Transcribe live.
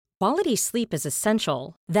Quality sleep is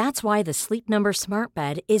essential. That's why the Sleep Number Smart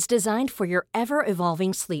Bed is designed for your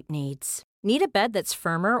ever-evolving sleep needs. Need a bed that's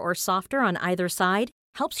firmer or softer on either side?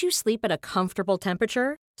 Helps you sleep at a comfortable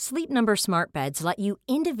temperature? Sleep Number Smart Beds let you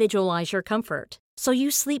individualize your comfort, so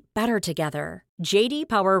you sleep better together. JD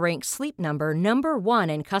Power ranks Sleep Number number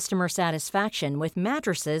 1 in customer satisfaction with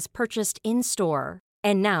mattresses purchased in-store.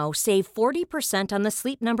 And now, save 40% on the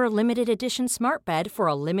Sleep Number Limited Edition Smart Bed for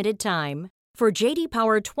a limited time. For JD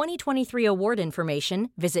Power 2023 award information,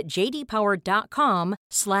 visit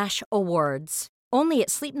jdpower.com/awards. Only at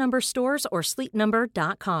Sleep Number stores or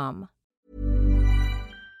sleepnumber.com.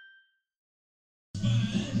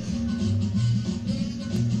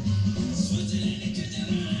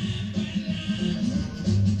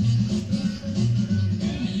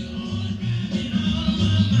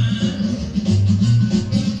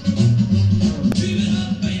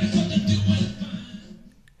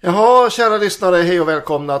 Jaha, kära lyssnare, hej och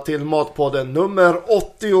välkomna till Matpodden nummer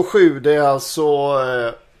 87. Det är alltså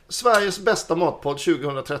Sveriges bästa matpodd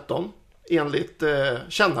 2013, enligt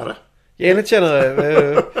kännare. Enligt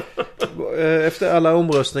kännare. Efter alla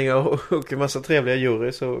omröstningar och en massa trevliga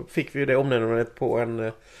jury så fick vi ju det omnämnandet på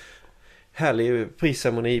en härlig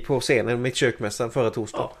prisceremoni på scenen med kökmästaren förra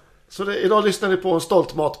torsdag. Ja. Så idag lyssnar ni på en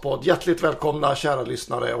stolt matpodd. Hjärtligt välkomna, kära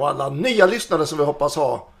lyssnare, och alla nya lyssnare som vi hoppas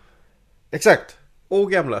ha. Exakt.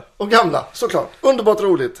 Och gamla. Och gamla, såklart. Underbart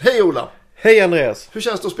roligt. Hej Ola. Hej Andreas. Hur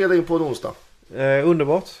känns det att spela in på en onsdag?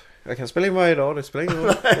 Underbart. Jag kan spela in varje dag, det spelar ingen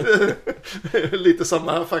roll. Nej, lite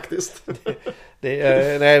samma här faktiskt. Det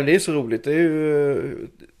är så roligt. Det är ju,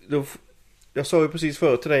 jag sa ju precis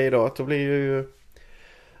förut till dig idag att då blir ju...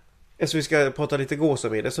 Eftersom vi ska prata lite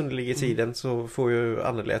gåsamiddag som det ligger i tiden, så får ju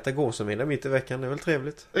Anneli äta gåsamiddag mitt i veckan. Det är väl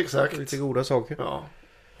trevligt. Exakt. Lite goda saker. Ja.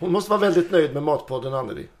 Hon måste vara väldigt nöjd med matpodden,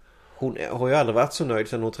 Anneli. Hon har ju aldrig varit så nöjd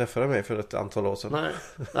sedan hon träffade mig för ett antal år sedan.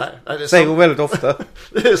 Nej, det är säger hon väldigt ofta.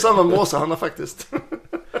 Det är samma med Åsa Hanna faktiskt.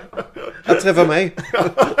 Att träffa mig.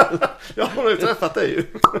 Ja, hon har ju träffat dig ju.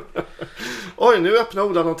 Oj, nu öppnar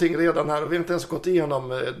Ola någonting redan här och vi har inte ens gått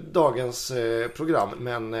igenom dagens program.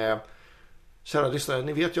 Men kära lyssnare,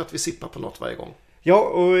 ni vet ju att vi sippar på något varje gång. Ja,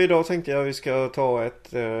 och idag tänkte jag att vi ska ta ett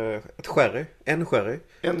sherry. En sherry.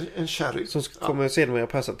 En sherry. Som kommer senare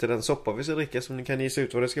passa till den soppa vi ska dricka, som ni kan gissa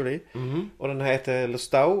ut vad det ska bli. Och den här heter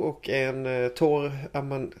Lostau och är en torr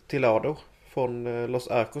amontillado från Los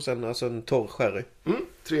Arcos, alltså en torr sherry.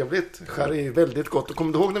 Trevligt. Sherry är väldigt gott. Och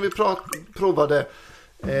kommer du ihåg när vi provade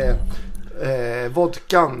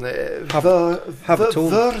vodkan?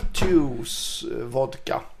 Virtues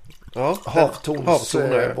vodka. Ja, Havtons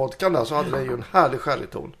vodkan där, så hade den ju en härlig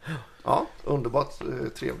sherryton. Ja, underbart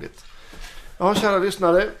trevligt. Ja, kära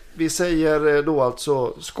lyssnare, vi säger då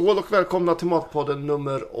alltså skål och välkomna till Matpodden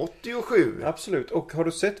nummer 87. Absolut, och har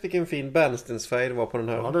du sett vilken fin bärnstensfärg det var på den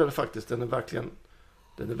här? Ja, det är det faktiskt. Den är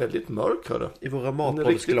väldigt mörk, hörru. I våra matpoddsglas. Den är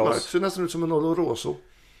riktigt mörk, ser nästan ut som en Oloroso.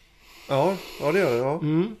 Ja, det gör det, ja.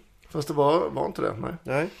 Fast det var inte det,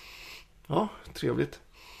 nej. Ja, trevligt.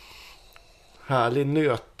 Härlig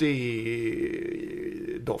nötig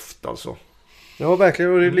doft alltså. Ja,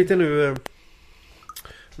 verkligen. Och det är lite nu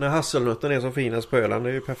när hasselnötten är som finast på Öland. Det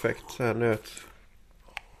är ju perfekt. Så här nöt.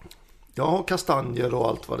 Ja, kastanjer och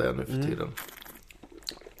allt vad det är nu för tiden.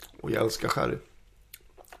 Och jag älskar sherry.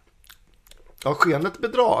 Ja, skenet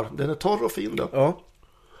bedrar. Den är torr och fin då. Ja.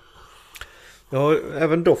 Ja,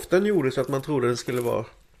 även doften gjorde så att man trodde den skulle vara.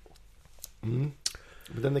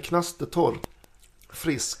 Den är knastertorr.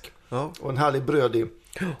 Frisk. Ja. Och en härlig brödig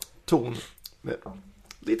ton. Med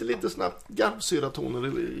lite såna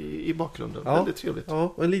garvsyratoner i bakgrunden. Ja. Väldigt trevligt.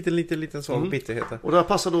 Ja, och en liten svag bitterhet. Och det här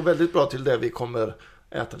passar då väldigt bra till det vi kommer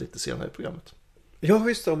äta lite senare i programmet. Ja,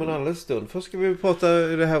 visst, om en alldeles stund. Först ska vi prata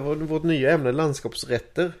det här vårt nya ämne,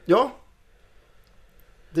 landskapsrätter. Ja.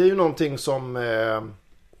 Det är ju någonting som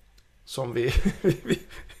vi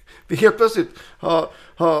vi helt plötsligt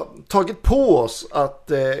har tagit på oss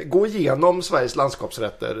att gå igenom Sveriges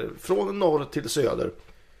landskapsrätter från norr till söder.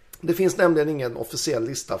 Det finns nämligen ingen officiell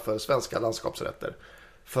lista för svenska landskapsrätter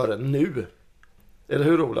förrän nu. Eller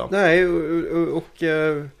hur, Ola? Nej, och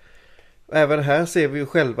även här ser vi ju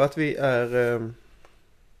själva att vi är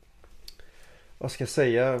vad ska jag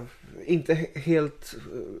säga, inte helt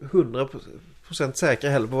 100% säkra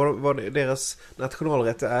heller på vad deras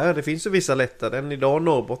nationalrätter är. Det finns ju vissa lättare än idag.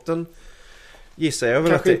 Norrbotten gissar jag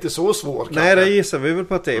väl kanske att inte så svår. Nej, det gissar vi väl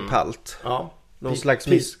på att det är palt. Ja. Någon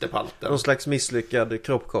slags misslyckad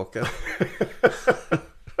kroppkaka.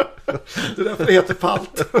 Det är därför det heter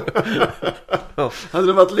palt. Ja. Hade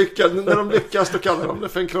det varit lyckad, när de lyckas då kallar de det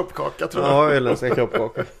för en kroppkaka, tror jag. Ja, eller en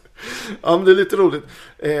kroppkaka. Ja, men det är lite roligt.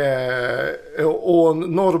 Och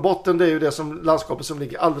Norrbotten, det är ju det landskapet som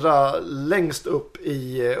ligger allra längst upp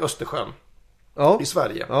i Östersjön. Ja. I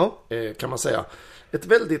Sverige, Ja. kan man säga. Ett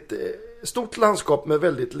väldigt stort landskap med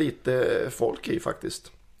väldigt lite folk i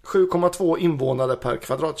faktiskt. 7,2 invånare per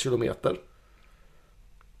kvadratkilometer.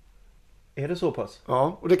 Är det så pass?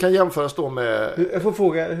 Ja, och det kan jämföras då med... Jag får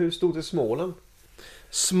fråga, hur stort är Småland?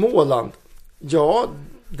 Småland, ja,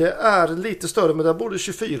 det är lite större, men där bor det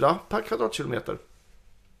 24 per kvadratkilometer.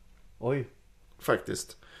 Oj.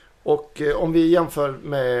 Faktiskt. Och om vi jämför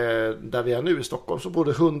med där vi är nu i Stockholm så bor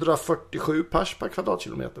det 147 pers per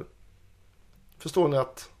kvadratkilometer.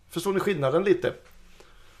 Förstår ni skillnaden lite?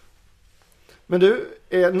 Men du,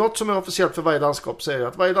 något som är officiellt för varje landskap säger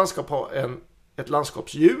att varje landskap har ett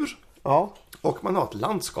landskapsdjur. Ja. Och man har ett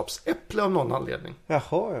landskapsäpple av någon anledning. Jaha,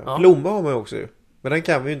 ja. Ja. Blomma har man ju också ju. Men den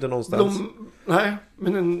kan vi ju inte någonstans. Nej,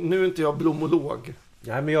 men nu är inte jag blomolog.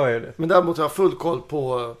 Nej, men jag är det. Men däremot har jag full koll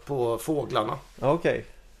på fåglarna. Ja, okej.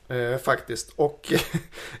 Faktiskt. Och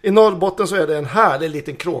i Norrbotten så är det en härlig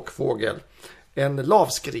liten kråkfågel. En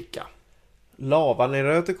lavskrika. Lavan, är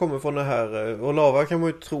det att det kommer från det här? Och lava kan man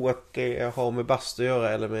ju tro att det har med bastu att göra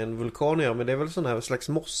eller med en vulkan att göra. Men det är väl sån här slags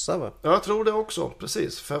mossa, va? Ja, jag tror det också,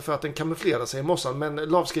 precis. För att den kamouflerar sig i mossan. Men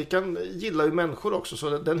lavskrikan gillar ju människor också. Så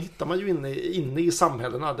den hittar man ju inne i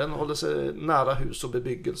samhällena. Den håller sig nära hus och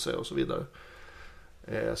bebyggelse och så vidare.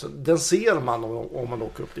 Så den ser man om man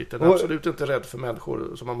åker upp dit. Den är absolut inte rädd för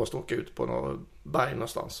människor som man måste åka ut på någon berg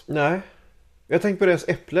någonstans. Nej. Jag tänkte på deras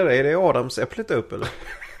äpple där. Är det Adamsäpplet där uppe eller?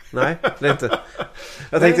 Nej, det är inte.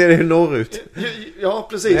 Jag tänkte det är norrut. Ja,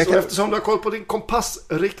 precis. Och eftersom du har koll på din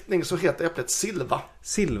kompassriktning så heter äpplet Silva.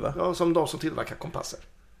 Silva? Ja, som de som tillverkar kompasser.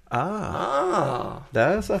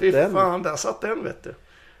 Där satt Fy den. Fan, där satt den, vet du.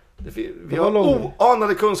 Vi har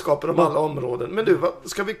oanade kunskaper om alla områden. Men du,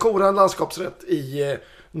 ska vi kora en landskapsrätt i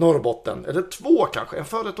Norrbotten? Eller 2 kanske, en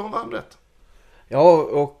förrätt och en varmrätt. Ja,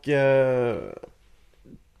 och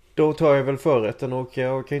då tar jag väl förrätten och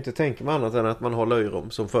jag kan ju inte tänka mig annat än att man har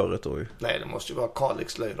löjrom som förrätt då ju. Nej, det måste ju vara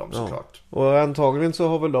Kalix löjrom såklart. Och antagligen så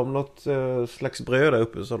har väl de något slags bröd där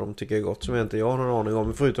uppe som de tycker är gott som inte jag har någon aning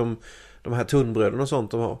om. Förutom de här tunnbröden och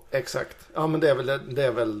sånt de har. Exakt. Ja, men det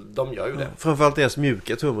är väl de gör ju det. Framförallt deras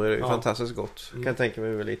mjuka tunnbröd är ju fantastiskt gott. Kan jag tänka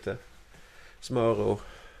mig med lite smör och...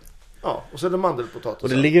 Ja, och så är det mandelpotatis. Och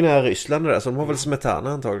det ligger nära Ryssland där så de har väl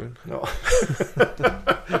smetana antagligen. Ja.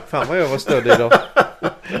 Fan vad jag var stödd idag.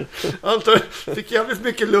 Fick jävligt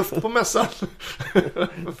mycket luft på mässan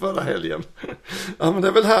förra helgen. Ja, men det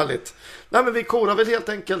är väl härligt. Nej, men vi korar väl helt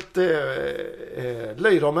enkelt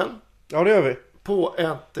löjromen. Ja, det gör vi. På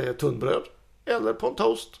ett tunnbröd. Eller på en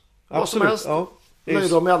toast. Absolut. Vad som helst. Ja,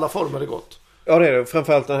 löjrom i alla former är gott. Ja, det är det.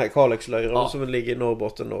 Framförallt den här Kalix-löjrom som ligger i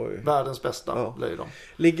Norrbotten då. Världens bästa löjrom.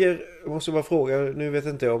 Måste bara fråga, nu vet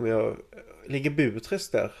inte jag om jag... Ligger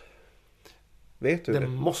Burträsk där? Vet du det? Det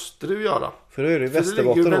måste du göra. För då är det Västerbotten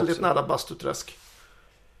också. Det ligger ju väldigt också. nära Bastuträsk.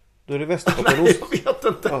 Då är det Västerbotten Nej, jag vet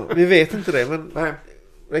inte. Ja, vi vet inte det, men nej.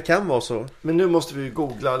 Det kan vara så. Men nu måste vi ju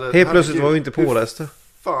googla det. Helt plötsligt var vi inte pålästa.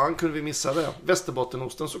 Fan, kunde vi missa det?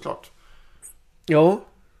 Västerbottenosten såklart. Ja,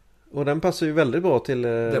 och den passar ju väldigt bra till...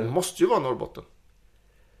 Det måste ju vara Norrbotten.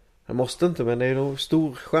 Det måste inte, men det är nog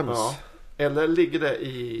stor chans. Ja. Eller ligger det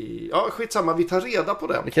i... Ja, skitsamma, vi tar reda på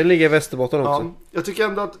det. Det kan ligga i Västerbotten också. Ja, jag tycker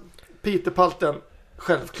ändå att Peterpalten,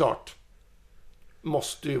 självklart,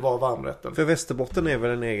 måste ju vara varmrätten. För Västerbotten är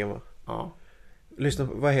väl en egen, va? Ja. Lyssna,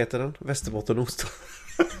 vad heter den? Västerbottenost.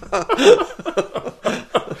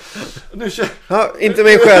 Ja, inte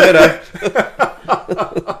min själv där.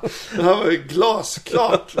 Det här var ju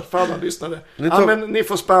glasklart för alla lyssnare. Ja, men ni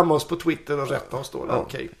får spamma oss på Twitter och rätta oss då. Ja,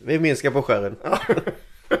 okay. Vi minskar på skärren.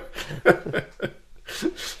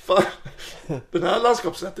 Fan. Den här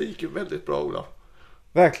landskapsrätten gick ju väldigt bra, Ola.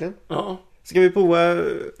 Verkligen. Ja. Ska vi prova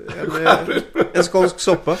en skånsk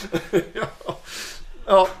soppa?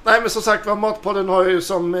 Ja, nej men som sagt, Matpodden har ju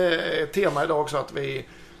som tema idag också att vi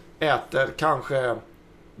äter kanske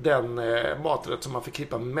den maträtt som man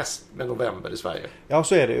förknippar mest med november i Sverige. Ja,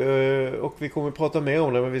 så är det. Och vi kommer att prata mer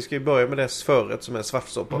om det, men vi ska ju börja med dess förrätt som är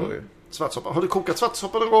svartsoppa. Svartsoppa. Har du kokat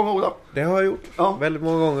svartsoppa någon gång, Ola? Det har jag gjort. Väldigt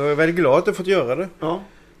många gånger. Jag är väldigt glad att jag fått göra det. Ja.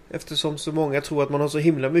 Eftersom så många tror att man har så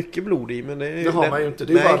himla mycket blod i. Men det har man ju inte.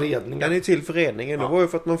 Det är bara redningen. Den är till för redningen. Det var ju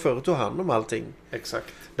för att man förr tog hand om allting.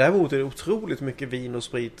 Exakt. Däremot är det otroligt mycket vin och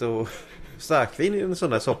sprit och starkvin i en sån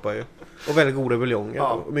där soppa ju. Och väldigt goda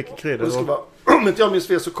buljonger och mycket kryddor. Om inte jag minns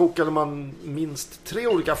fel så kokade man minst 3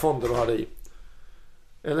 olika fonder och hade i.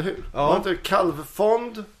 Eller hur? Ja. Man hade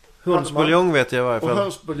kalvfond. Hönsbuljong vet jag i varje fall. Och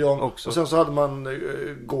hönsbuljong också. Och sen så hade man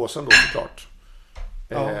gåsen då såklart.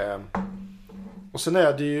 Och sen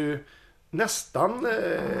är det ju nästan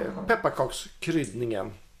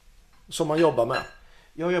pepparkakskryddningen som man jobbar med.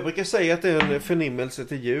 Ja, jag brukar säga att det är en förnimmelse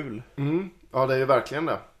till jul. Ja, det är ju verkligen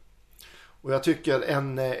det. Och jag tycker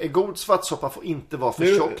en god svartsoppa får inte vara för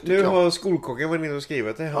tjock. Nu har skolkocken varit inne och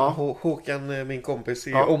skrivit det. Håkan, min kompis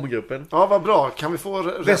i omgruppen. Ja, vad bra. Kan vi få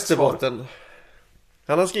rätt Västerbotten. svar?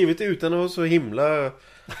 Han har skrivit utan att vara så himla...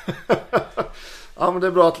 Ja, men det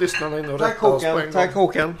är bra att lyssnarna är inne och rättar oss på en gång. Tack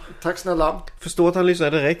Håkan. Tack snälla. Förstår att han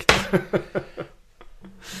lyssnar direkt.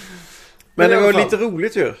 Men det var lite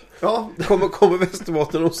roligt ju. Ja. Kommer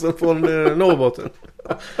Västerbotten och sen från Norrbotten.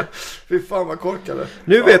 Fy fan vad korkade.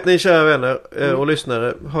 Nu vet ni, kära vänner och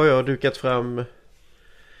lyssnare, har jag dukat fram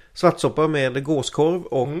svartsoppa med gåskorv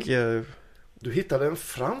och... Du hittade en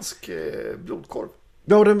fransk blodkorv.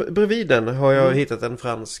 Ja, bredvid den har jag hittat en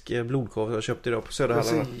fransk blodkorv jag köpte idag på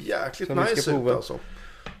Söderhallarna. Det ser jäkligt nice ut alltså.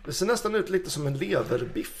 Det ser nästan ut lite som en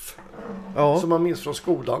leverbiff. Ja. Som man minns från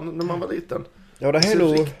skolan när man var liten. Ja, det ser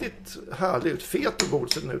nog... riktigt härligt ut. Fet och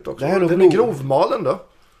god ser den ut också. Det här är den är grovmalen då.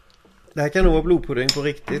 Det här kan nog vara blodpudding på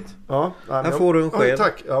riktigt. Ja, här får du en sked.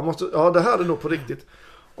 Tack. Det här är nog på riktigt.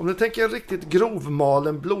 Om du tänker en riktigt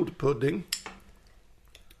grovmalen blodpudding.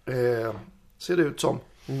 Ser det ut som.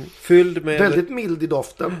 Fylld med... Väldigt mild i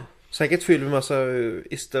doften. Säkert fylld med massa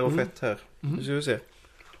ister och fett här. Nu ska vi se.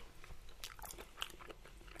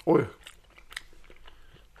 Oj.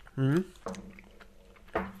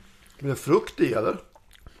 Det är frukt i eller?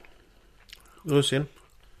 Russin.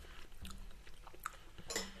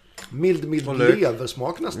 Mild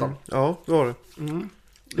leversmak nästan. Ja, det var det.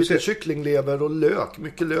 Lite kycklinglever och lök.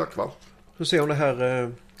 Mycket lök va? Så se om det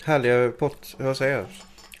här härliga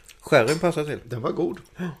sherryn passar till. Den var god.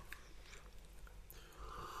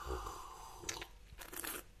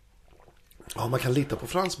 Ja, man kan lita på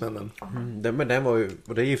fransmännen. Men den var ju...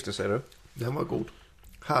 Och det gifte sig du. Den var god.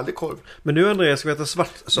 Härlig korv. Men nu Andreas ska vi äta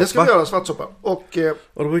svartsoppa. Det ska vi göra, svartsoppa. Och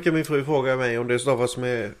då brukar min fru fråga mig om det stavas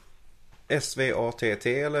med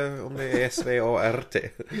S-V-A-T-T eller om det är S-V-A-R-T.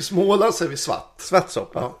 I Småland säger vi svart.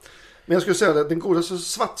 Svartsoppa. Ja. Men jag skulle säga det, den godaste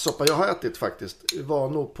svartsoppa jag har ätit faktiskt var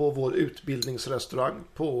nog på vår utbildningsrestaurang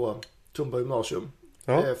på Tumba gymnasium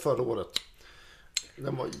förra året.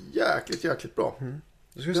 Den var jäkligt bra.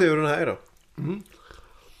 Då ska vi se hur den här är då.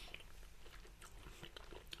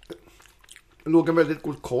 Det låg en väldigt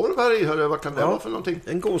god korv här i. Hörru, vad kan det vara för någonting?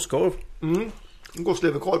 En gåskorv. En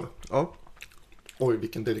gåsleverkorv. Ja. Oj,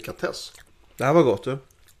 vilken delikatess. Det här var gott du.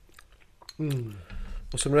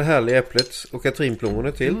 Och så med det härliga äpplet och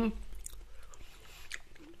katrinplommonet till.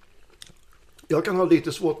 Jag kan ha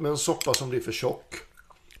lite svårt med en soppa som blir för tjock.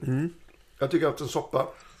 Jag tycker att en soppa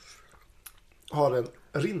har en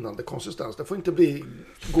rinnande konsistens. Det får inte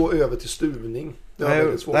gå över till stuvning. Det är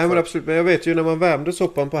väldigt svårt. Nej, men absolut. Men jag vet ju när man värmde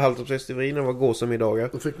soppan på Halltorps Estiveri när det var gåsamiddagar.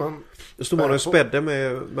 Då fick man... Då stod man och spädde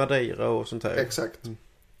med madeira och sånt här. Exakt.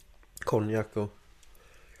 Konjak och...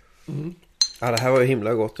 Ja, det här var ju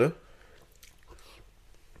himla gott du.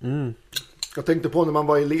 Jag tänkte på när man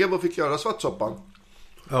var elev och fick göra svartsoppan.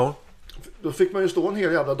 Ja. Då fick man ju stå en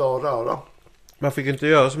hel jävla dag och röra. Man fick inte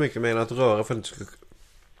göra så mycket mer än att röra för att det inte ska...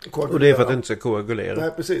 Koagulera. Och det är för att det inte ska koagulera.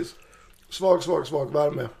 Nej, precis. Svag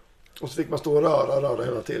värme. Och så fick man stå och röra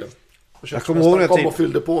hela tiden. Och jag kommer ihåg kom och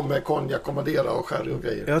fyllde på med konjak och madeira och sherry och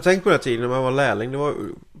grejer. Jag har tänkt på den tiden när man var lärling. Det var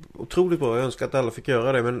otroligt bra. Jag önskar att alla fick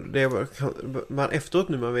göra det. Men det var, man efteråt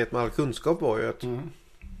nu man vet med all kunskap var ju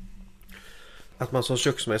att man som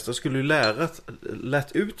köksmästare skulle ju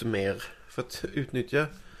lärt ut mer för att utnyttja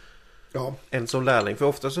än som lärling. För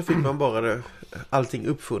ofta så fick man bara allting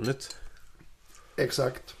uppfunnet.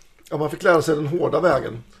 Exakt. Ja, man fick lära sig den hårda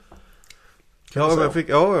vägen.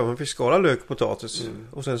 Man fick skala lök och potatis.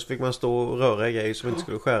 Och sen så fick man stå och röra i grejer som inte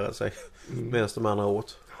skulle skära sig. Medan de andra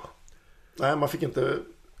åt. Nej, man fick inte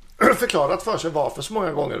förklarat för sig varför så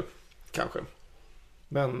många gånger. Kanske.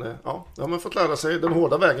 Men ja, då har man fått lära sig den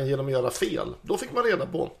hårda vägen genom att göra fel. Då fick man reda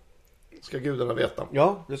på. Ska gudarna veta.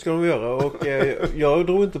 Ja, det ska de göra. Och jag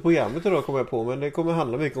drog inte programmet idag kommer jag på. Men det kommer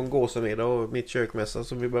handla mycket om gåsamiddag och mitt kökmässa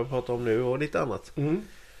som vi börjar prata om nu och lite annat.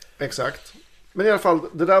 Exakt. Men i alla fall,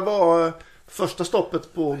 det där var första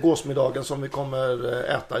stoppet på gåsmiddagen som vi kommer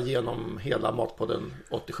äta genom hela Matpodden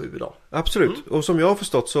 87 idag. Absolut. Och som jag har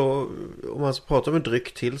förstått så om man pratar om en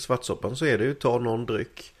dryck till svartsoppan så är det ju ta någon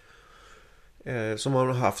dryck som man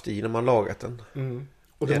har haft i när man lagat den.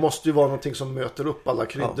 Och det måste ju vara någonting som möter upp alla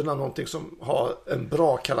kryddorna. Någonting som har en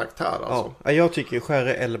bra karaktär alltså. Ja, jag tycker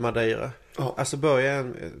sherry eller madeira. Alltså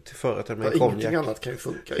börja till förrätten med konjak. Ingenting annat kan ju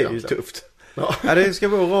funka egentligen. Det är ju tufft. Ja, det ska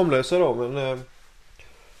vara Ramlösa då, men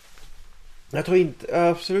jag tror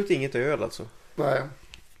absolut inget öl alltså. Nej.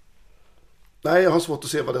 Nej, jag har svårt att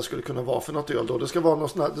se vad det skulle kunna vara för något öl då. Det ska vara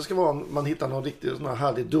något sån här, det ska vara man hittar någon riktig sån här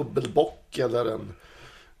härlig dubbelbock eller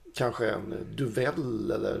kanske en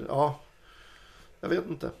duvel eller ja. Jag vet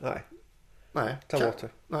inte. Nej. Ta bort det.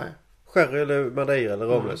 Nej. Sherry eller Madeira eller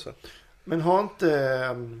Ramlösa. Men har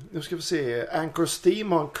inte, nu ska vi se, Anchor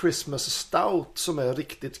Steam har en Christmas Stout som är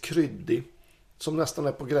riktigt kryddig. Som nästan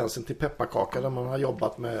är på gränsen till pepparkaka där man har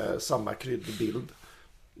jobbat med samma kryddbild.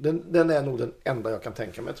 Den är nog den enda jag kan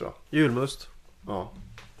tänka mig, tror jag. Julmust. Ja.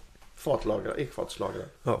 Ekfatslagrare.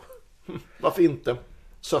 Ja. Varför inte?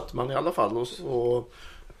 Sötman i alla fall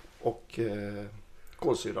och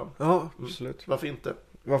kolsyran. Ja, absolut. Varför inte?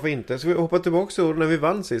 Varför inte? Så vi hoppar tillbaka så när vi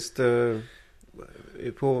vann sist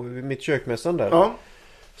på mitt kökmässan där. Ja.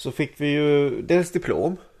 Så fick vi ju dels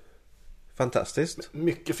diplom. Fantastiskt.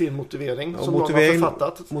 Mycket fin motivering som motivering, någon har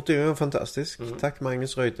författat. Motiveringen var fantastisk. Tack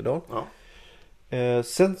Magnus Reuterdahl. Ja.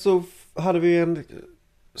 Sen så hade vi en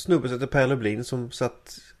snubbe som heter Per Lublin som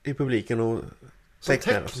satt i publiken och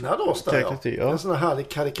tecknade oss där, ja. En sån här härlig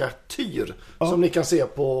karikatyr som ni kan se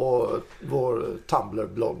på vår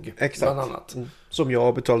Tumblr-blogg. Exakt. Bland annat. Som jag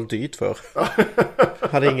har betalat dyrt för.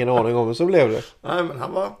 Hade ingen aning om, men så blev det. Nej, men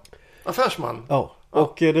han var affärsman. Ja.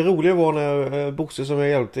 Och det roliga var när Bosse som jag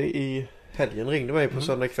hjälpte i helgen ringde mig på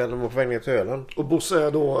söndag kväll och var på väg ner till Öland. Och Bosse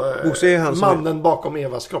är då Bosse är han mannen bakom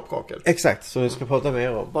Evas kroppkakor. Exakt, så vi ska prata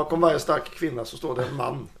mer om. Bakom varje stark kvinna så står det en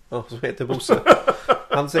man. Ja, som heter Bosse.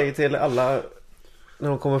 Han säger till alla när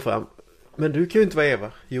de kommer fram: men du kan ju inte vara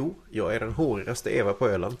Eva. Jo, jag är den hårigaste Eva på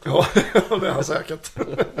Öland. Ja, det är han säkert.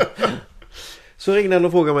 Så ringde han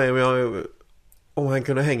och frågade mig om han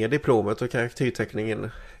kunde hänga diplomet och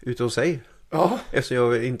karaktärteckningen ute hos sig. Ja. Eftersom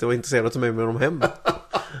jag inte var intresserad av att ta med dem hem.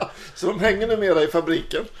 Så de hänger numera i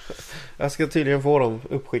fabriken. Jag ska tydligen få dem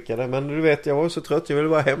uppskickade. Men du vet, jag var så trött. Jag ville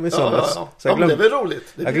bara hem i söndags. Så jag glömde, det är väl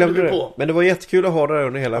roligt. Jag glömde det. På. Men det var jättekul att ha det där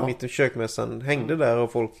under hela mitt kökmässan. Hängde där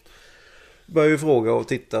och folk började ju fråga och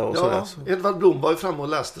titta och sådär. Edvard Blom var ju framme och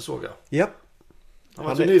läste, såg jag. Ja. Han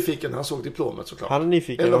var nyfiken när han såg diplomet, såklart. Han är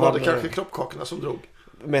nyfiken. Eller var det kanske kroppkakorna som drog?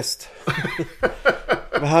 Mest.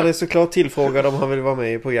 Men han är såklart tillfrågad om han vill vara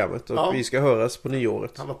med i programmet. Och vi ska höras på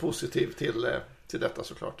nyåret. Han var positiv till detta,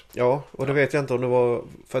 såklart. Ja, och det vet jag inte om det var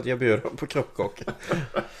för att jag bjöd honom på kroppkakor.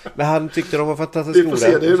 Men han tyckte de var fantastiskt goda. Vi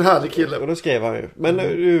får se, det är ju en härlig kille. Och då skrev han ju.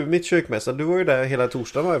 Men mitt kökmässa, du var ju där hela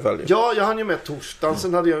torsdagen i varje fall. Ja, jag hann ju med torsdagen.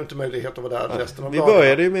 Sen hade jag inte möjlighet att vara där resten av dagen. Vi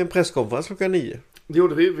började ju med en presskonferens klockan 9. Det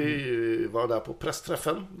gjorde vi. Vi var där på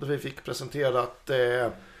pressträffen. Där vi fick presenterat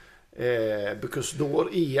Bocuse d'Or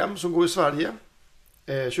EM som går i Sverige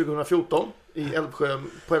 2014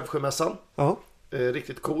 på Älvsjömässan. Ja.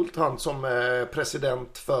 Riktigt coolt. Han som är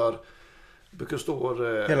president för Bocuse d'Or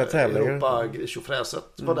Europa tjofräset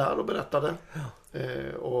var där och berättade.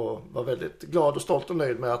 Och var väldigt glad och stolt och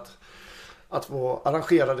nöjd med att få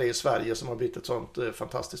arrangera det i Sverige som har blivit ett sånt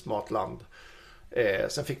fantastiskt matland.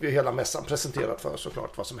 Sen fick vi hela mässan presenterat för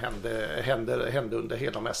såklart vad som hände under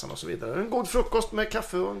hela mässan och så vidare. En god frukost med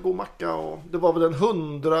kaffe och en god macka, och det var väl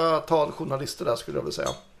 100-tal journalister där, skulle jag vilja säga.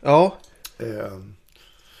 Ja.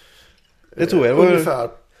 Det tror jag. Ungefär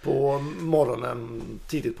på morgonen,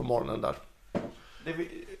 tidigt på morgonen där.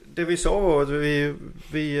 Det vi sa var att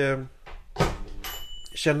vi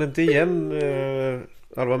kände inte igen det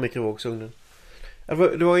var mikrovågsugnen.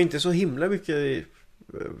 Det var inte så himla mycket,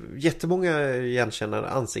 jättemånga igenkännande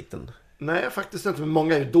ansikten. Nej, faktiskt inte. Men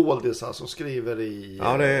många är ju doldisar som skriver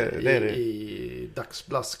i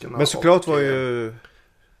dagsblaskorna. Men såklart var ju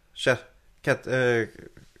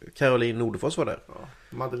Caroline Nordfors var där. Ja,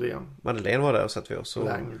 Madeleine var där och satt vi oss. Och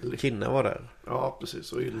Kinna var där. Ja,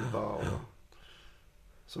 precis. Och Ylva och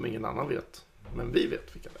som ingen annan vet. Men vi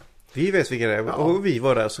vet vilka det är. Vi vet vilka det är. Ja. Och vi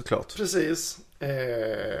var där såklart. Precis.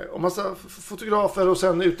 Och massa fotografer, och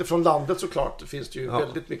sen utifrån landet såklart. Det finns ju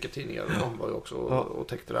väldigt mycket tidningar. Och de var ju också och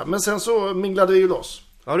täckte det. Men sen så minglade vi ju loss.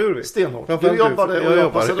 Ja, det gjorde vi. Stenhårt. Du jobbade och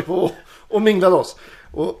jag passade på och minglade loss.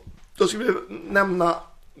 Och då skulle vi nämna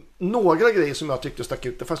några grejer som jag tyckte stack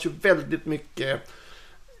ut. Det fanns ju väldigt mycket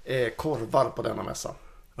korvar på denna mässa.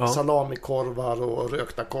 Ja. Salamikorvar och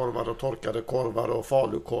rökta korvar och torkade korvar och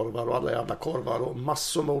falukorvar och alla jävla korvar och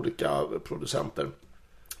massor med olika producenter.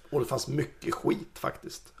 Och det fanns mycket skit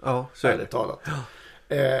faktiskt. Ja, så är det. Talat.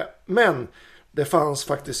 Ja. Men det fanns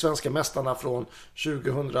faktiskt svenska mästarna från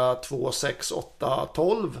 2002, 6, 8,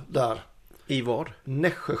 12 där. I vad?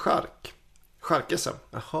 Nässjö Charkese.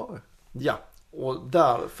 Jaha. Ja. Och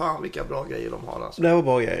där, fan vilka bra grejer de har alltså. Det var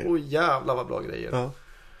bra grejer. Och jävla vad bra grejer. Ja.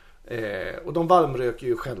 Och de varmröker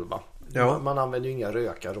ju själva. Ja. Man använder ju inga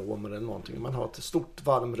rökaromer eller någonting. Man har ett stort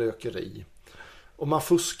varmrökeri. Och man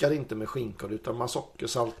fuskar inte med skinkor, utan man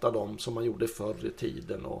sockersaltar dem som man gjorde förr i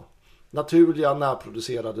tiden. Och naturliga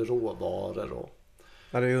närproducerade råvaror och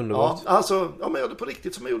Ja, det är underbart. ja, alltså, ja, man gör det på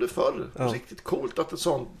riktigt som man gjorde förr. Ja. Riktigt coolt att ett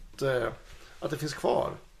sånt att det finns kvar.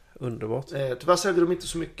 Underbart. Tyvärr säljer de inte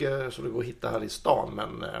så mycket som det går att hitta här i stan,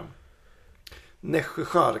 men Nässjö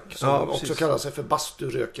Chark som Ja, också precis. kallar sig för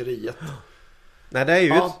Basturökeriet. Nej, det är ju...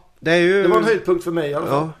 Ja. Det Det var en höjdpunkt för mig i alla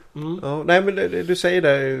fall. Ja, ja, nej men det, du säger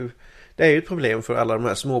det är ju ett problem för alla de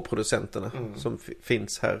här småproducenterna som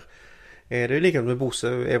finns här. Det är ju likadant med Bosse,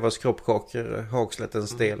 Evas kroppkakor,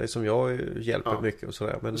 Hagslättens del som jag hjälper mycket och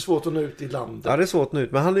sådär. Men Det är svårt att nå ut i landet. ja, det är svårt att nå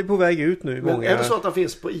ut, men han är på väg ut nu. Men Många... är det så att han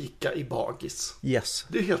finns på Ica i Bagis? Yes.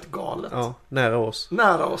 Det är helt galet. Ja, nära oss.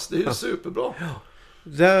 Nära oss, det är ju superbra.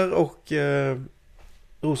 Där och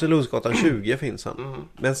Rosenlundsgatan 20 finns han.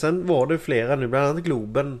 Men sen var det flera nu, bland annat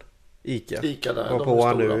Globen Ica där, var de på är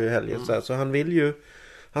han stora. nu i helgen. Så han vill ju,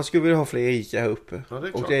 han skulle vilja ha fler Ica här uppe. Ja, det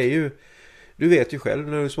är och klart. det är ju, du vet ju själv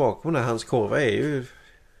när du smakar på den här, hans korvar är ju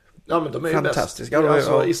Ja, men de är ju fantastiska. bäst.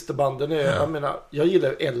 Alltså, Ja. isterbanden är, jag menar, jag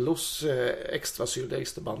gillar Ellos extra syrliga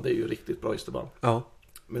isterband. Det är ju riktigt bra isterband. Ja,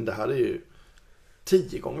 Men det här är ju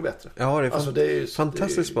 10 gånger bättre. ja det är, Alltså det är ju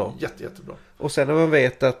fantastiskt det är bra. Jättebra. Och sen när man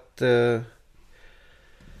vet att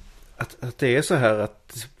det är så här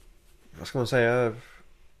att, vad ska man säga,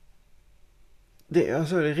 det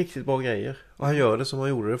är riktigt bra grejer. Och han gör det som han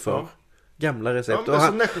gjorde det förr. Ja. Gamla Ja, recept. men och han,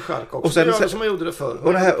 som Nässjö Chark också. och sen- Det gör det som man gjorde det förr.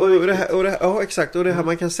 och det här, ja exakt, och det här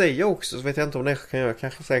man kan säga också, så vet jag inte om Nässjö kan göra,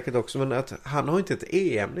 kanske säkert också, men att han har inte ett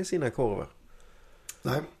e-ämne i sina korvar.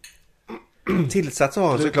 Nej. Tillsats har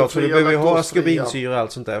han Glutenfria, såklart, för du behöver ju ha laktosfria. askorbinsyra och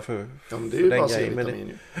allt sånt där för Ja, men det är ju den bara grejen. Men C-vitamin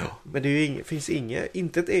ju. men det är ju finns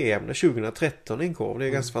inte ett e-ämne 2013 i en korv. Det är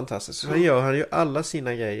ganska fantastiskt. Så sen gör han ju alla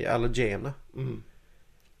sina grejer allergena.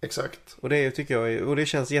 Exakt. Och det tycker jag och det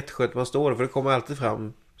känns jätteskönt man står där, för det kommer alltid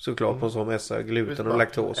fram såklart på en sån mässa gluten och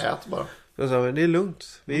laktos. Ät bara. Så jag sa, men det är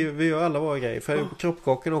lugnt. Vi gör alla våra grejer. För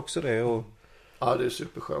kroppkakan också det Ja, det är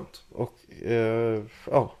superskönt. och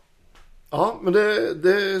ja. Ja, men det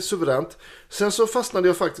är suveränt. Sen så fastnade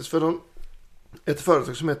jag faktiskt för ett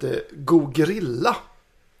företag som heter Gogrilla.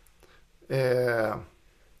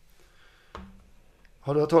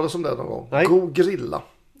 Har du hört talas om det någon gång? Nej. Gogrilla.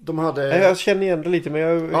 De hade... Jag känner igen det lite, men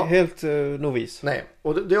jag är Ja. helt novis. Nej,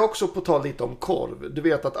 och det är också på tal lite om korv. Du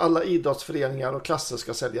vet att alla idrottsföreningar och klasser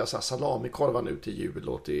ska sälja så här salamikorvar nu till jul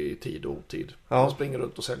och till tid och otid. Ja. De springer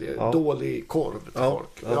runt och säljer dålig korv till Ja. folk.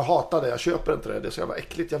 Ja. Jag hatar det, jag köper inte det. Det är så jävla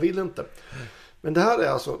äckligt, jag vill inte. Men det här är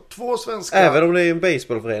alltså 2 svenska... Även om det är en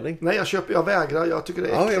baseballförening. Nej, jag vägrar. Jag tycker det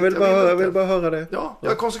är äckligt. Ja, jag vill bara höra det. Ja,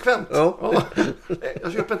 jag är konsekvent. Ja. Ja.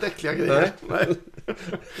 Jag köper inte äckliga grejer. Nej.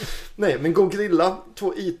 Nej, men Gogrilla,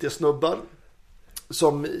 2 IT-snubbar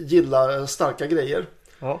som gillar starka grejer.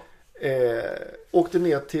 Ja. Åkte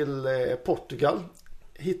ner till Portugal.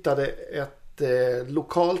 Hittade ett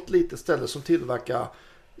lokalt litet ställe som tillverkar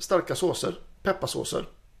starka såser. Pepparsåser.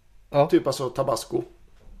 Ja. Typ alltså tabasco.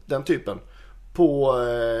 Den typen. På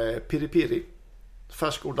piri-piri.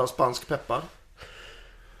 Färskodlad spansk peppar.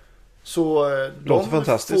 Så Låter de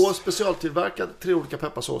fantastiskt. får specialtillverkade 3 olika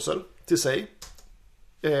pepparsåser till sig.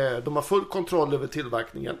 De har full kontroll över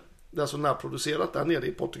tillverkningen. Det är alltså närproducerat där nere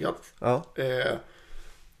i Portugal. Ja.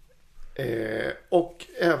 Och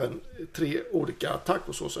även 3 olika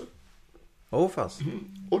tacosåser. Fast.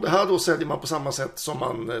 Och det här då säljer man på samma sätt som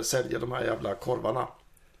man säljer de här jävla korvarna.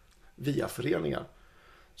 Via föreningar.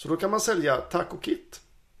 Så då kan man sälja taco-kit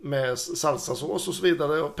med salsasås och så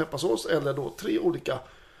vidare och pepparsås. Eller då 3 olika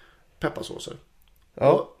pepparsåser.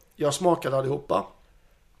 Ja. Och jag smakade allihopa.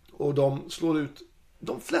 Och de slår ut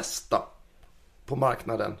de flesta på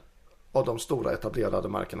marknaden av de stora etablerade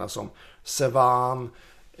märkena som Sevan,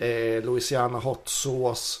 Louisiana Hot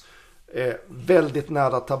Sauce, väldigt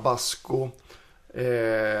nära Tabasco,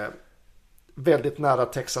 väldigt nära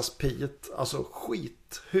Texas Pete, alltså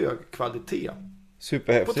skithög kvalitet. På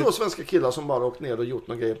Superhäftigt. 2 svenska killar som bara åkt ner och gjort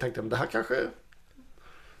någon grej och tänkte, men det här kanske,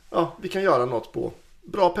 ja, vi kan göra något på.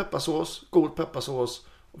 Bra pepparsås, god pepparsås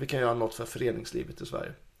och vi kan göra något för föreningslivet i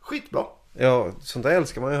Sverige. Skitbra. Ja, sånt där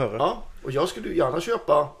älskar man ju höra. Ja, och jag skulle ju gärna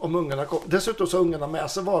köpa om ungarna kommer. Dessutom så har ungarna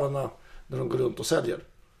med sig varorna när de går runt och säljer.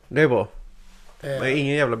 Det är bra. Men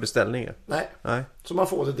ingen jävla beställningar. Nej, Nej. så man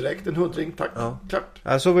får det direkt. En 100, tack. Ja. Klart.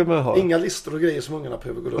 Ja, så vill man ha. Inga listor och grejer som ungarna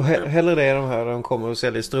behöver gå Och runt med. hellre det är de här de kommer och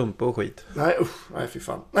säljer strumpor och skit. Nej, nej fy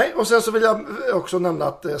fan. Nej, och sen så vill jag också nämna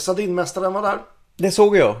att sardinmästaren var där. Det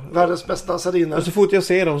såg jag. Världens bästa sardiner. Och så fort jag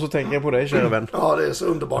ser dem så tänker jag på dig, kära vän. Ja, det är så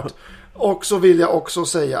underbart. Och så vill jag också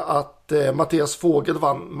säga att Mattias Fågel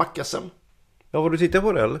vann Mac-SM. Ja, var du tittar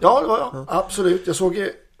på det eller? Ja, det var jag. Absolut. Jag såg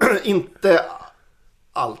inte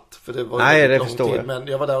allt. För det var Nej, det lång förstår tid. jag. Men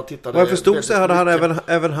jag var där och tittade. Vad jag förstod så hade han mycket.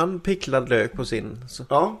 även han picklad lök på sin.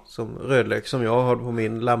 Ja. Som rödlök som jag har på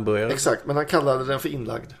min lammburgare. Exakt, men han kallade den för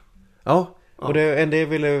inlagd. Ja, och det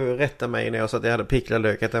ville rätta mig när jag sa att jag hade picklad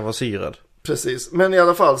lök, att den var syrad. Precis, men i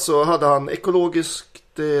alla fall så hade han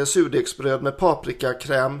ekologiskt surdegsbröd med paprika,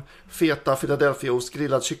 kräm, feta, Philadelphiaost,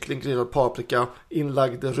 grillad kyckling, grillad paprika,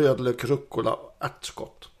 inlagd rödlök, rucola och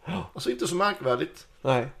ärtskott. Alltså inte så märkvärdigt.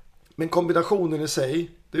 Nej. Men kombinationen i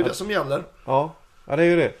sig, det är ju det som gäller. Ja, det är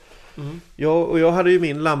ju det. Jag hade ju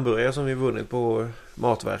min lammburgare som vi vunnit på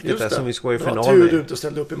Matverket där, som vi ska i final med. Tur du inte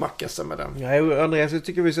ställde upp i Mackassen med den. Ja, Andreas, jag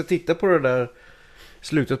tycker vi ska titta på det där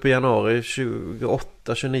slutet på januari,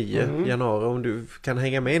 28-29 januari, om du kan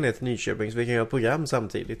hänga med ner till Nyköping så vi kan göra ett program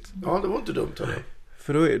samtidigt. Ja, det var inte dumt hörru.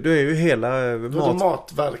 För då är ju hela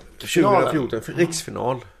Matverk 2014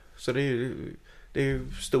 riksfinal. Så det är ju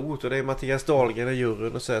stort och det är Mattias Dahlgren och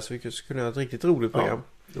juryn och så här, så vi skulle kunna ha ett riktigt roligt program.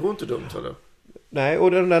 Ja, det var inte dumt hörru. Nej,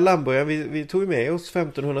 och den där lammburgaren, vi tog med oss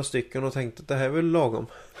 1500 stycken och tänkte att det här är väl lagom.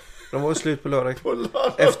 De var ju slut på lördag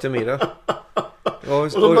eftermiddag. Och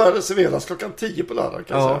de började serveras klockan 10 på lördag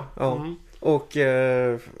kan jag säga. Ja. Och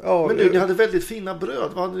men du, ni hade väldigt fina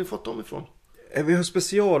bröd. Var hade ni fått dem ifrån? Vi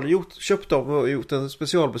har köpt dem och gjort en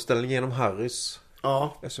specialbeställning genom Harrys.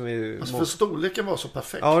 Ja. Alltså för storleken var så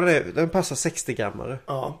perfekt. Ja, den passar 60-grammare.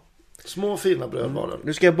 Ja. Små fina bröd var det.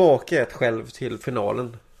 Nu ska jag baka ett själv till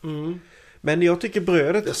finalen. Men jag tycker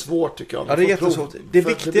brödet... Det är svårt tycker jag. Ja, det är jättesvårt. Det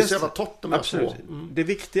viktigaste... blir så jävla torrt de här små. Det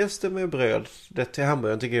viktigaste med bröd till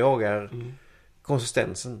hamburgaren tycker jag är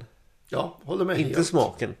konsistensen. Ja, håller med. Inte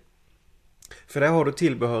smaken. För där har du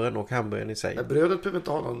tillbehören och hamburgaren i sig. Men brödet behöver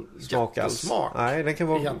inte ha någon smak alls. Smak. Nej, den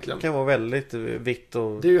kan vara väldigt vitt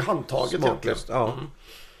och det är ju handtaget smaklöst. Ja.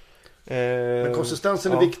 Men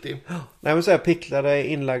konsistensen är viktig. Nej, men så här picklade,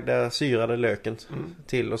 inlagda, syrade löken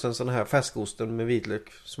till och sen sån här färskosten med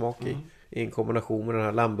vitlökssmak i en kombination med den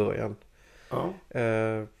här lammburgaren. Ja.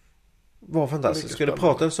 Var fantastiskt. Skulle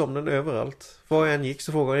pratades om den överallt. Var jag än gick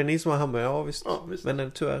så frågade, är ni som har hamburgare? Ja, visst. Men den är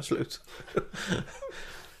tyvärr slut.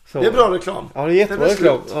 Så. Det är bra reklam. Ja, det är jättebra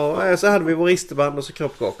reklam. Ja, så hade vi vår isterband och så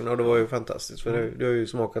kroppkakorna och det var ju fantastiskt. För du har ju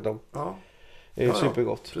smakat dem. Ja. Det är ju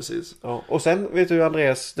supergott. Precis. Ja. Och sen vet du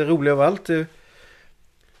Andreas, det roliga av allt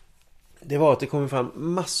det var att det kom fram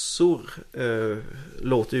massor.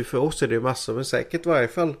 Låter ju för oss är det massor, men säkert i varje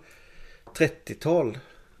fall 30-tal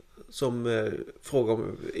som frågar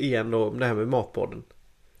om det här med Matpodden.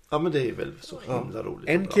 Ja, men det är väl så himla roligt.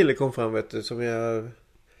 En kille kom fram vet du som jag...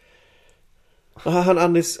 Han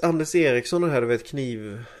Anders Eriksson här, du vet,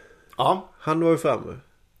 kniv. Ja. Han var ju framme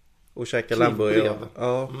och käkade lammburgare.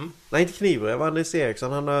 Ja. Nej, inte knivbrev. Det var Anders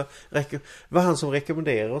Eriksson. Var han som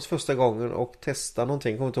rekommenderade oss första gången och testade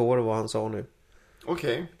någonting. Kommer inte ihåg vad han sa nu.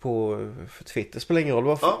 Okej. På Twitter. Spelar ingen roll.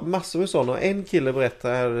 Det var massor med sådana. Och en kille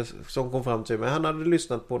berättade som kom fram till mig. Han hade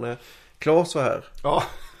lyssnat på när Claes var här. Ja.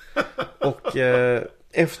 Och...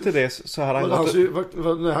 efter det så hade han gått...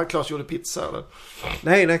 När Claes gjorde pizza eller?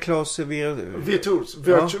 Nej, när Claes...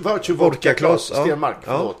 Virtue Vodka Claes Stenmark.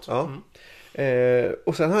 Ja.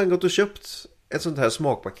 Och sen har han gått och köpt ett sånt här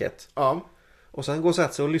smakpaket. Ja. Och sen går och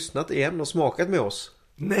satt sig och lyssnat igen och smakat med oss.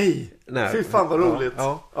 Nej. Fy fan vad roligt.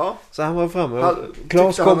 Ja. Så han var framme.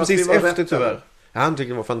 Claes kom precis efter tyvärr. Ja, han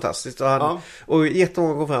tyckte det var fantastiskt. Och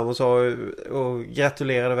jättemånga kom fram och sa och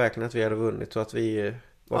gratulerade verkligen att vi hade vunnit och att vi...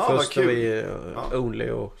 var först och vi only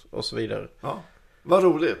och så vidare. Ja. Vad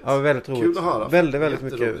roligt. Ja, väldigt roligt. Kul att höra. Väldigt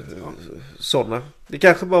mycket sådana. Det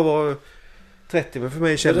kanske bara var 30, men för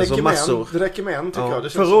mig kändes det som massor. Det räcker med en tycker jag. Det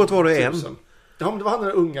förra året var det en. Ja, men det var han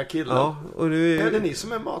den unga killen. Ja, och nu är det ni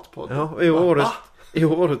som är Matpodden? Ja, i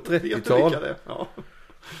år var det 30-tal.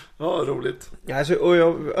 Ja, roligt. Ja,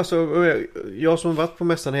 jag som varit på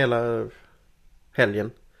mässan hela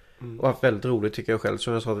helgen och haft väldigt roligt tycker jag själv,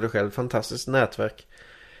 som jag sa till dig själv, fantastiskt nätverk.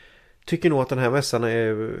 Tycker nog att den här mässan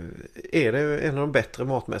är det en av de bättre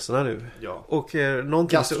matmässorna nu. Ja. Och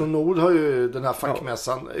Gastronord har ju den här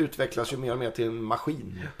fackmässan utvecklas ju mer och mer till en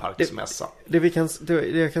maskinparksmässa. Det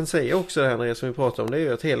jag kan säga också här när som vi pratar om, det är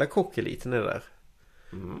ju att hela kockeliten är där.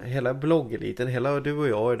 Hela bloggeliten, hela du och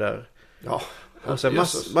jag är där. Ja. Och sen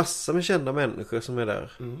massa med kända människor som är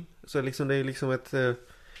där. Så liksom, det är liksom ett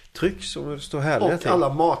tryck som står härliga till. Och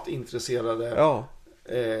alla matintresserade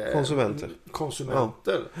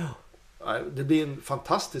konsumenter. Ja. Det blir en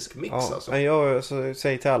fantastisk mix alltså. Jag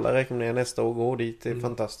säger till alla, rekommenderar nästa år gå dit, det är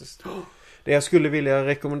fantastiskt. Det jag skulle vilja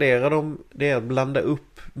rekommendera dem, det är att blanda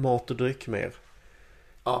upp mat och dryck mer.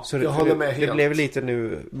 Ja, så jag håller med helt. Det blev lite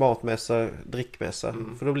nu matmässa, drickmässa.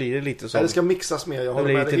 För då blir det lite så. Det ska mixas mer, jag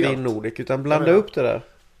håller med det blir lite Nordic, utan blanda upp det där.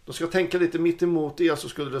 Då ska jag tänka lite mitt emot er så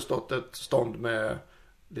skulle det stått ett stånd med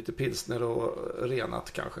lite pilsner och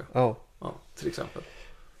renat kanske. Ja. Ja, till exempel.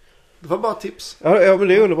 Det var bara tips. Ja, men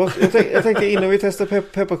det är underbart. Jag tänkte innan vi testar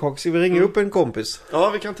pepparkakor ska vi ringa upp en kompis. Ja,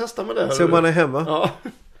 vi kan testa med det. Se om man är hemma.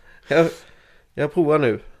 Ja. Jag provar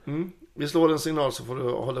nu. Vi slår en signal så får du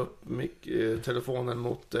hålla upp telefonen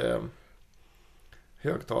mot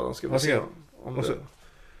högtalaren. Ska vi se om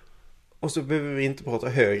och så behöver vi inte prata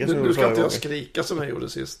högre. Nu ska inte jag skrika som jag gjorde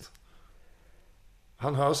sist.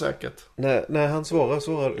 Han hör säkert. När han svarar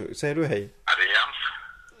säger du hej. Ja, det är Jens.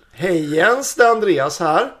 Hej Jens, det är Andreas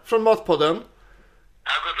här från Matpodden.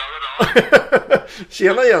 Ja, goddag.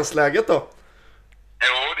 Tjena Jens, läget då? Jo,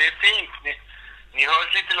 det är fint. Ni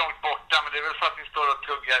hörs lite långt borta, men det är väl för att ni står och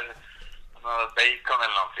tuggar bacon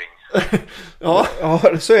eller någonting. Ja,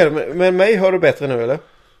 så är det. Men mig hör du bättre nu, eller?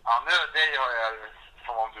 Ja, nu dig hör jag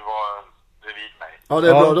som om du var bredvid mig. Ja, det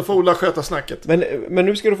är bra. Då får Ola sköta snacket. Men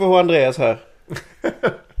nu ska du få ha Andreas här.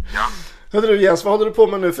 Ja. Hörde du Jens, vad håller du på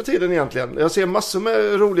med nu för tiden egentligen? Jag ser massor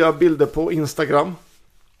med roliga bilder på Instagram.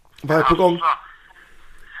 Vad är på gång?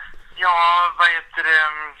 Ja, vad heter det?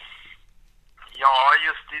 Ja,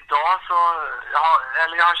 just idag så...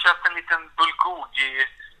 Jag har köpt en liten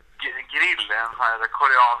bulgogi-grill. En sån här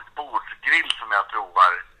koreansk bordsgrill som jag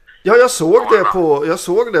provar. Ja, jag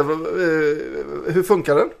såg det. Hur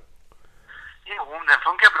funkar den? Jo, den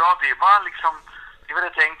funkar bra. Det är bara liksom... Det är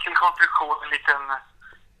väldigt enkel konstruktion. En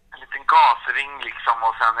liten gasring liksom.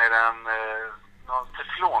 Och sen är det en något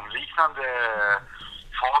teflonliknande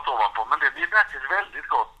fat ovanpå. Men det blir faktiskt väldigt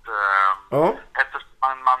gott. Ja.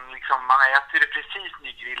 Eftersom man äter det precis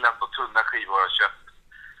nygrillat på tunna skivor av kött.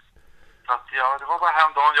 Så att det var bara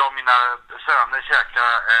häromdagen jag och mina söner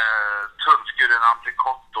käkade tunnskuren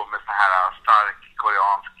entrecote med sån här stark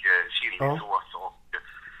koreansk chilisås och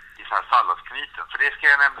i sån här salladsknyten. För det ska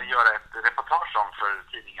jag nämligen göra ett reportage om för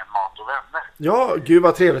tidningen Mat och Vänner. Ja, gud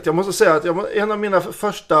vad trevligt. Jag måste säga att en av mina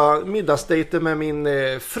första middagsdejter med min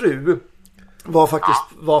fru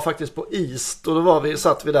var faktiskt på East. Och då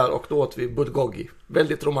satt vi där och då åt vi bulgogi.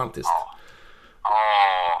 Väldigt romantiskt.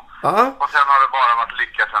 Ja. Och sen har det bara varit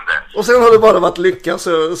lycka sen dess. Och sen har det bara varit lycka.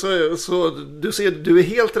 Så du ser, du är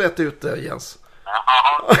helt rätt ute, Jens.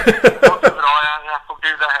 Ja, det låter bra. Jag får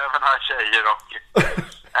bjuda även några tjejer och...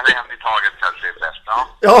 Eller en i taget kanske är bäst.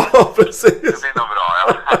 Ja, precis. Det blir nog bra,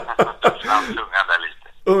 ja. Snabbt tungan där lite.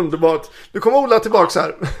 Underbart. Nu kommer Ola tillbaks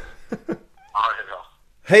här. Ja, det är bra.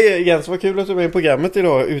 Hej Jens, vad kul att du är med i programmet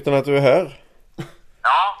idag utan att du är här.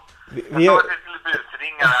 Ja, jag sa att vi skulle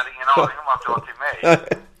busringa. Jag hade ingen aning om att det var till mig.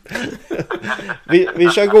 Vi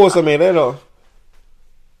kör gåsamiddag idag.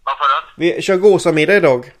 Vad sa du? Vi kör gåsamiddag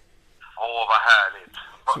idag. Vad härligt.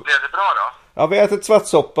 Blev det bra då? Ja, vi har ätit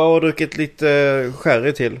svartsoppa och druckit lite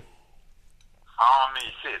sherry till. Ja,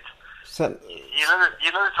 mysigt. Sen...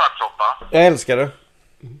 Gillar du svartsoppa? Jag älskar det.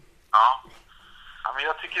 Ja. Men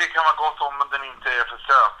jag tycker det kan vara gott om den inte är för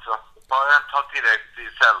söt. Så bara den tar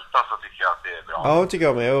tillräckligt sälta så tycker jag att det är bra. Ja, det tycker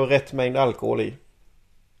jag med. Och rätt mängd alkohol i.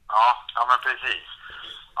 Ja men precis.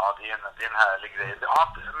 Ja, det är en härlig grej.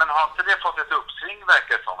 Men har inte det fått ett uppsving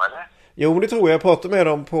verkar det som, eller? Jo, det tror jag. Jag pratade med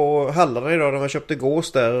dem på Hallarna idag när man köpte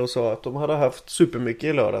gås där och sa att de hade haft supermycket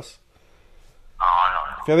i lördags. Ja.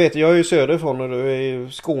 För jag vet, jag är ju söderifrån och du är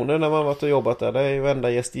i Skåne när man varit och jobbat där. Det är ju varenda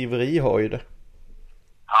gästgiveri har ju det.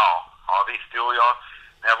 Ja visst. Jo,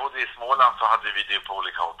 när jag bodde i Småland så hade vi det på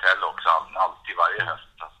olika hotell också. Alltid varje höst.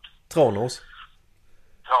 Tranås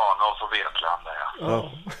och Vetlanda,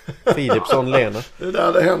 ja. Philipsson, Lena. Det är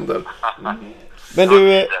där det händer. Men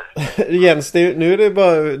du, Jens, nu är det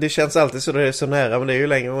bara, det känns alltid så det är så nära, men det är ju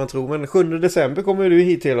längre än man tror. Men 7 december kommer du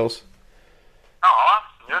hit till oss. Ja,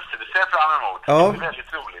 just det. Det ser jag fram emot. Ja. Det är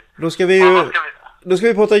väldigt roligt. Då ska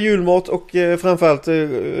vi prata julmat och framförallt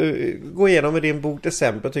gå igenom med din bok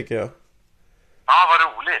December, tycker jag. Ja, vad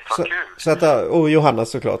roligt. Vad kul. Så att, och Johanna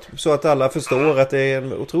såklart. Så att alla förstår att det är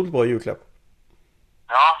en otroligt bra julklapp.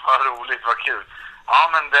 Ja, vad roligt. Vad kul. Ja,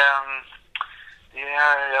 men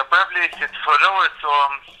jag började bli riktigt... Förra året så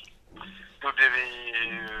gjorde vi...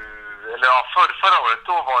 Eller ja, förra året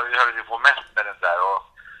då höll vi på mest med den där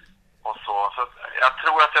och så. Så jag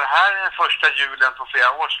tror att den här är den första julen på flera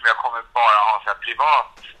år som jag kommer bara ha så här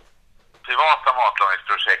privata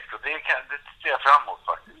matlagningsprojekt. Och det ser jag fram emot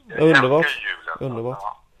faktiskt. Underbart. Julen, underbart.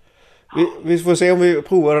 Ja. Vi får se om vi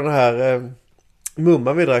provar den här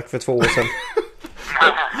mumma vi drack för 2 år sedan.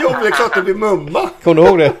 Jo, det är klart det blir mumma. Kommer du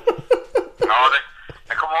ihåg det? Ja,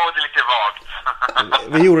 jag kommer ihåg det lite vagt.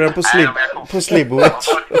 Vi gjorde den på Slibwitch.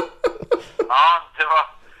 Ja, det var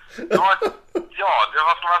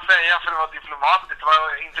vad ska man säga, för det var diplomatiskt, det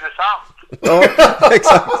var intressant. Ja,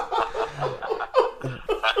 exakt.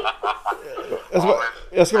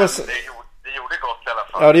 Jag ska bara... Det gjorde gott i alla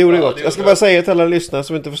fall. Ja, det gjorde gott. det Jag ska gjorde bara säga till alla lyssnare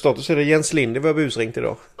som inte förstått, så är det Jens Lind vi har busringt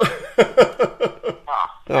idag.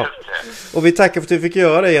 Ja. Just det. Och vi tackar för att du fick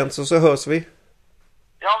göra det, Jens, och så hörs vi.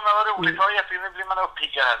 Ja, men vad roligt. Vad jättekul. Nu blir man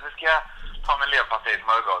uppiggad här. Nu ska jag ta min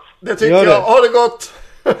leverpastejsmörgås. Det tycker Gör det. jag. Ha det gott!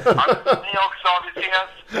 Ja, ni också. Vi ses.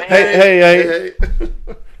 Hej.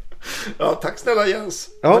 Ja, tack snälla Jens.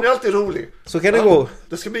 Ja. Han är alltid rolig. Så kan det gå.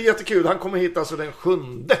 Det ska bli jättekul. Han kommer hit alltså den 7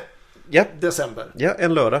 Ja. december. Ja,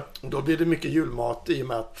 en lördag. Då blir det mycket julmat i och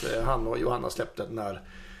med att han och Johanna släppte den här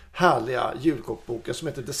härliga julkockboken som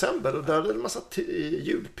heter December. Och där är det en massa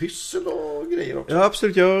julpyssel och grejer också. Ja,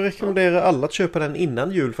 absolut. Jag rekommenderar alla att köpa den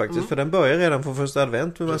innan jul faktiskt. För den börjar redan från första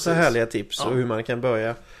advent med massa Precis. härliga tips och hur man kan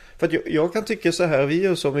börja. För att jag kan tycka så här, vi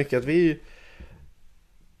gör så mycket att vi...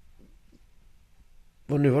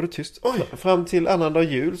 Och nu var det tyst. Oj. Fram till annandag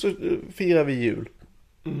jul så firar vi jul.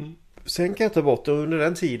 Sen kan jag ta bort det under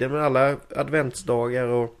den tiden med alla adventsdagar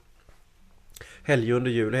och helger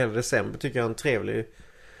under jul och hela december tycker jag är en trevlig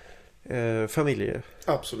familjegrej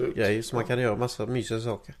Absolut. som man kan göra massa mysiga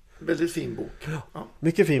saker. Väldigt fin bok. Ja.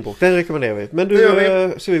 Mycket fin bok, den rekommenderar vi. Men Det gör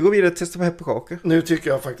du, så vi går vidare och testar pepparkakor. Nu tycker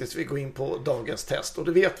jag faktiskt vi går in på dagens test. Och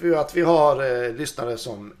det vet vi ju att vi har lyssnare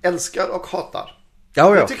som älskar och hatar.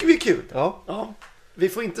 Ja. Det tycker vi är kul. Ja. Vi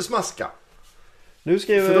får inte smaska. Nu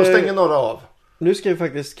För då stänger några av. Nu skrev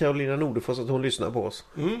faktiskt Carolina Nordefors att hon lyssnar på oss.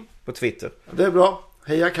 På Twitter. Det är bra.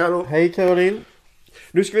 Heja Karo. Hej Caroline.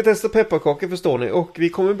 Nu ska vi testa pepparkakor förstår ni. Och vi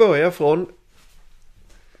kommer börja från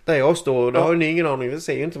där jag står. Det har ni ingen aning. Det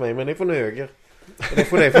ser ju inte mig. Men det är från höger. Och det är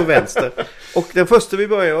från dig från vänster. Och den första vi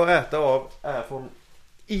börjar att äta av är från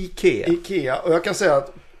Ikea. Och jag kan säga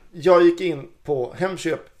att jag gick in på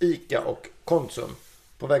Hemköp, Ica och Konsum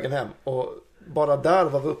på vägen hem. Och bara där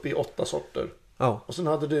var vi uppe i 8 sorter. Ja. Och sen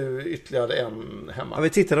hade du ytterligare en hemma. Ja, vi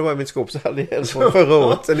tittade bara i mitt skåp så hade jag en från förra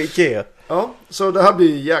året. En Ikea. Ja, så det här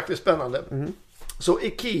blir jäkligt spännande. Så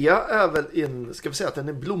Ikea är väl ska vi säga att den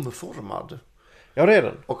är blomformad. Ja, det är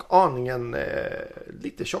den. Och aningen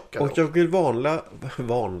lite tjockare. Och jag vill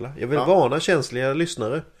varna känsliga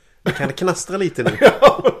lyssnare. Det kan knastra lite nu.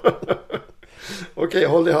 Okej,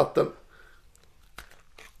 håll i hatten.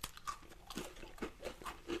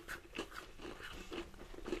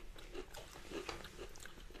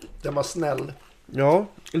 Den var snäll. Ja,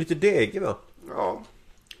 lite degig va? Ja.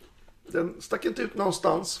 Den stack inte ut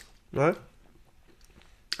någonstans. Nej.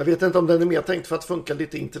 Jag vet inte om den är mer tänkt för att funka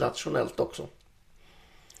lite internationellt också.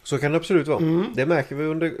 Så kan det absolut vara. Det märker vi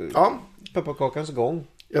under pepparkakans gång.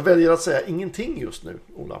 Jag väljer att säga ingenting just nu,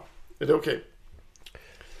 Ola. Är det okej?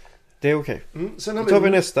 Det är okej. Sen har Då tar vi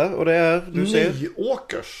nästa och det är, du ser,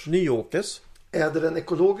 Nyåkers. Är det den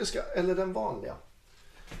ekologiska eller den vanliga?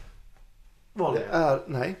 Det är,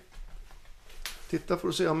 nej. Titta får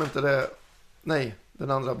du se om inte det är, nej,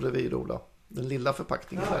 den andra bredvid Ola. Den lilla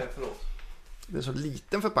förpackningen. Nej, förlåt. Det är så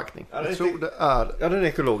liten förpackning. Ja, jag tror det är Ja, den är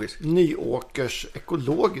ekologisk. Nyåkers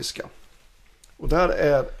ekologiska. Och där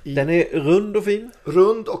är Den är rund och fin.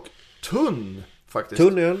 rund och tunn faktiskt.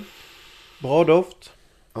 Tunn är den. Bra doft.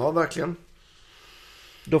 Ja, verkligen.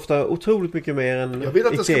 Doftar otroligt mycket mer än Jag vill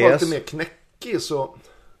att det ska vara Ikeas. lite mer knäckig så...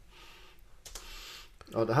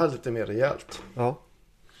 Ja, det här är lite mer rejält. Ja.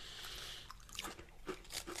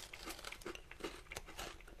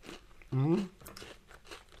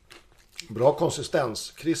 Bra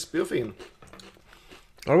konsistens. Krispig och fin.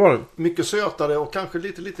 Ja, det var den. Mycket sötare och kanske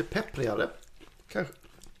lite pepprigare. Kanske,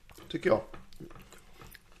 tycker jag.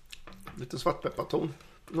 Lite svartpepparton.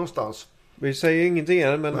 Någonstans. Vi säger ingenting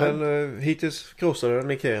än, men Nej. den hittills krossade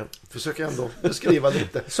den Ikea. Försöker ändå beskriva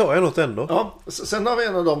lite. Sa jag något ändå? Ja, sen har vi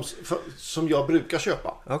en av dem som jag brukar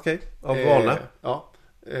köpa. Okej. Av vana.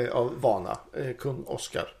 Av vana. Kung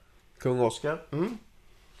Oscar. Kung Oscar.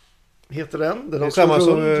 Heter den. Det är samma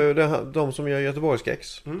som de som gör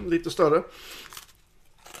Göteborgskex. Lite större.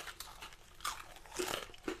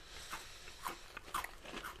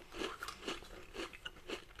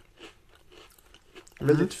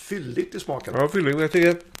 Väldigt fylligt i smaken. Ja, fylling. Jag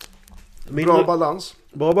tycker Bra balans.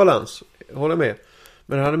 Bra balans. Jag håller med.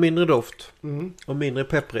 Men den hade mindre doft. Och mindre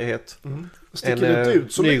pepprighet. Sticker inte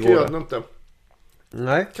ut så mycket gör den inte.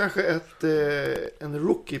 Nej. Kanske en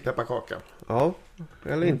rookie pepparkaka. Ja.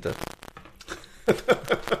 Eller inte.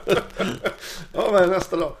 Ja, vad är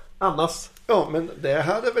nästa då? Annars. Ja, men det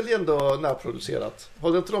här är väl ändå närproducerat.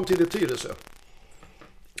 Håller inte de till i Tyresö?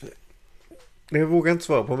 Det vågar jag inte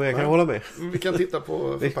svara på, men jag kan hålla med. Vi kan titta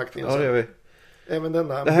på förpackningen Ja, det gör vi. Även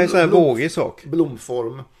denna. Det här är så här vågig sak.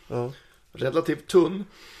 Blomform. Ja. Relativt tunn.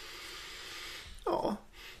 Ja.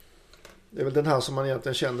 Det är väl den här som man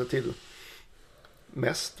egentligen känner till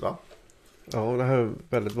mest, va? Ja, det här är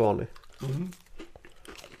väldigt vanlig.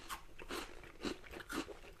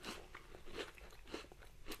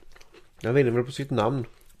 Den vinner väl på sitt namn.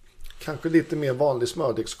 Kanske lite mer vanlig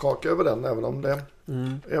smördegskaka över den, även om det är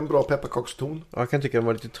en bra pepparkakston. Ja, jag kan tycka den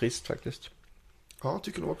var lite trist faktiskt. Ja, jag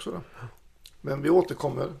tycker nog också det. Men vi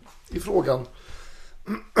återkommer i frågan.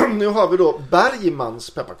 Nu har vi då Bergmans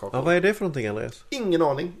pepparkakor. Ja, vad är det för någonting, Andreas? Ingen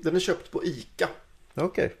aning. Den är köpt på Ica.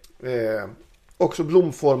 Okej. Också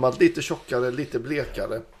blomformad, lite tjockare, lite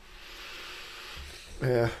blekare.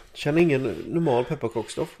 Känner ingen normal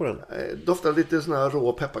pepparkaksdoft på den? Doftar lite sån här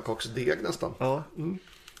rå pepparkaksdeg nästan. Ja.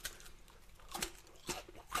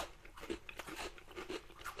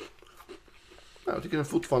 Jag tycker den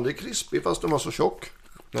fortfarande är krispig fast den var så tjock.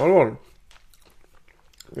 Ja, det var den.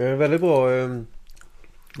 Det är väldigt bra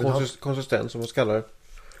konsistens, som man ska kalla det.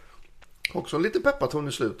 Också lite pepparton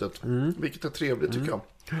i slutet. Vilket är trevligt tycker jag.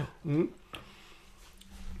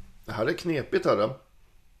 Det här är knepigt här då.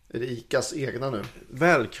 Är det Icas egna nu?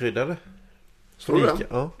 Välkryddade. Står det? Ica,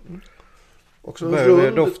 ja. Också en Börjar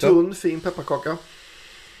rund, dofta. tunn, fin pepparkaka.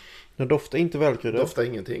 Den doftar inte välkryddad. Doftar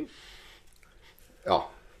ingenting. Ja.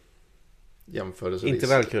 Jämförelsevis. Inte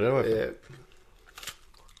välkryddad varför?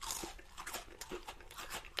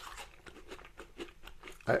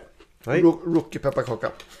 Nej. Rookie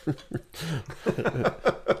pepparkaka.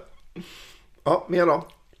 Ja, mer då.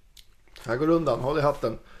 Här går det undan. Håll i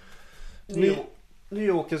hatten. New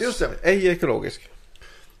Yorkers. Just det. Ej ekologisk.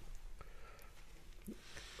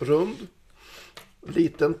 Rund.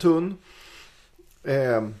 Liten, tunn.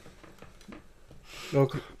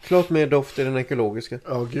 Klart mer doft i den ekologiska.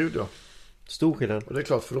 Ja, gud ja. Stor skillnad. Och det är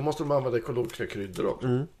klart, för då måste de använda ekologiska kryddor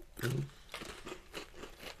också.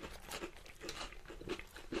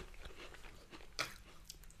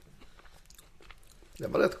 Det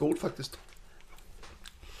var rätt god faktiskt.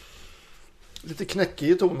 Lite knäckig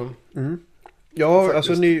i tonen. Ja, Faktiskt.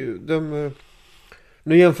 alltså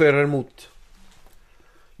nu jämför jag den mot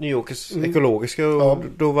New Yorkers ekologiska och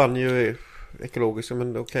då vann ju ekologiska,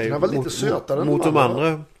 men okej. Den var lite sötare än mot de andra.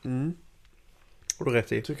 andra. Och då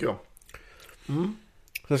rätt i. Tycker jag.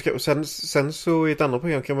 Sen så i ett annat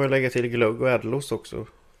program kan man ju lägga till glögg och ädelost också.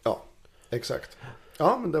 Ja, exakt.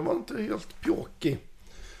 Ja, men den var inte helt pjåkig.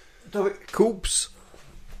 Då har vi Coops.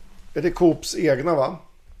 Är det Coops egna va?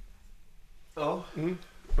 Ja.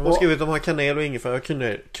 De har skrivit att de har kanel och ingefära och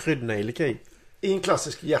kryddnejlika i. I en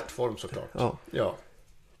klassisk hjärtform såklart. Ja.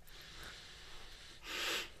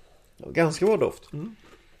 Ganska bra doft.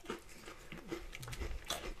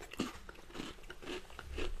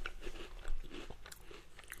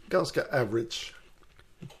 Ganska average.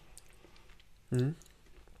 Ja,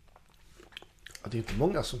 det är inte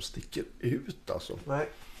många som sticker ut alltså. Nej.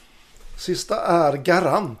 Sista är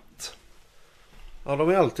Garant. Ja, de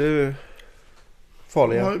är alltid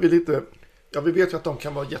farliga. Ja, vi vet ju att de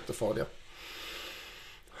kan vara jättefarliga.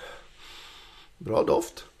 Bra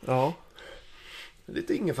doft. Ja.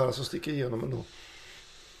 Lite ingefära som sticker igenom ändå.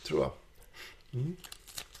 Tror jag.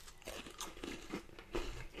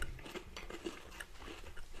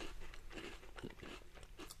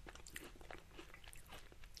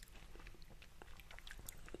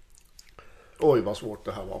 Oj, vad svårt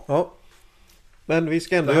det här var. Ja. Men vi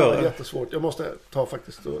ska ändå Det här göra var det. jättesvårt. Jag måste ta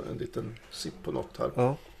faktiskt en liten sipp på något här.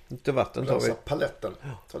 Ja. Lite vatten tar vi. Rensa paletten.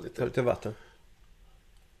 Ta Ta lite. lite vatten.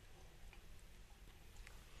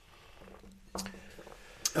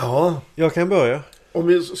 Ja. Jag kan börja.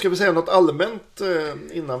 Ska vi säga något allmänt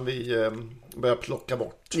innan vi börjar plocka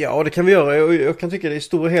bort? Ja, det kan vi göra. Jag kan tycka det är i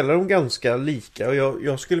stora hela de ganska lika. Och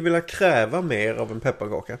jag skulle vilja kräva mer av en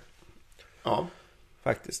pepparkaka. Ja.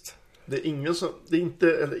 Faktiskt. Det är ingen som, det är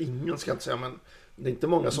inte, eller ingen ska jag inte säga, men det är inte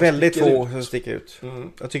många som Väldigt sticker få ut. som sticker ut.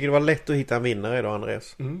 Jag tycker det var lätt att hitta en vinnare idag,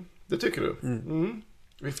 Andreas. Det tycker du?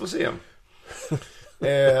 Vi får se.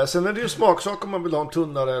 Sen är det ju smaksak om man vill ha en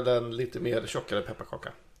tunnare eller en lite mer tjockare pepparkaka.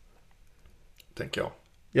 Tänker jag.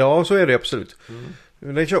 Ja, så är det absolut.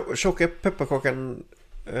 Den tjocka pepparkakan,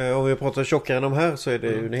 om vi pratar tjockare än de här, så är det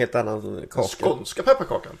ju en helt annan kaka. Skånska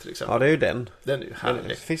pepparkakan till exempel. Ja, det är ju den. Den är ju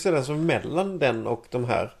härlig. Finns det den som mellan den och de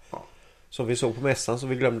här som vi såg på mässan som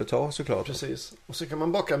vi glömde ta såklart. Precis. Och så kan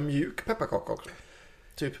man baka mjuk pepparkaka också.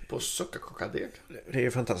 Typ på sockerkakadeg. Det är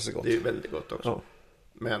ju fantastiskt gott. Det är ju väldigt gott också.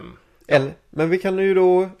 Ja. Men vi kan ju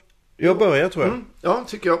då... Jag börjar tror jag. ja,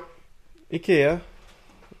 tycker jag. Ikea.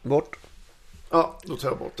 Bort. Ja, då tar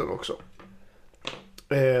jag bort den också.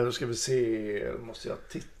 Då ska vi se. Då måste jag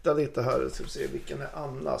titta lite här. Ska vi se vilken är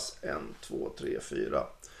Annas. 1, 2, 3, 4.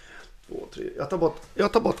 2, 3.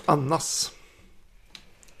 Jag tar bort Annas.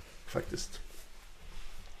 Faktiskt.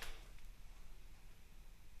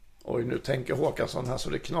 Oj, nu tänker Håkansson här så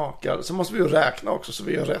det knakar. Så måste vi ju räkna också så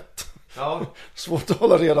vi gör rätt. Ja. Svårt att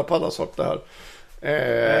hålla reda på alla sorter här.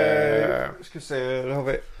 Ska se, då har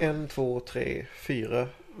vi 1, 2, 3, 4,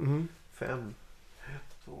 5. 1,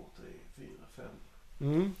 2, 3, 4,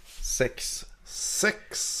 5. 6.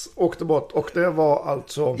 6 åkte bort. Och det var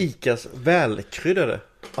alltså... Icas välkryddade.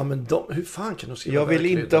 Ja, men hur fan kan du skriva Jag vill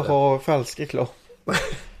inte ha falsk reklam.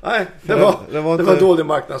 Nej, det var dålig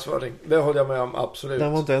marknadsföring. Det håller jag med om, absolut.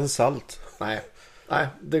 Den var inte ens salt. Nej,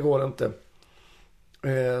 det går inte.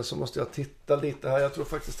 Så måste jag titta lite här. Jag tror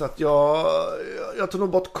faktiskt att jag tog nog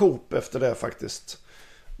bort Coop efter det faktiskt.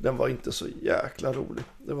 Den var inte så jäkla rolig.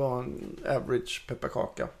 Det var en average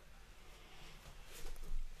pepparkaka.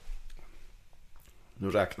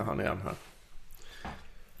 Nu räknar han igen här.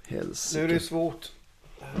 Helsike. Nu är det svårt.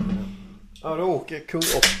 Ja, då åker Kung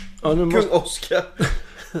Oscar.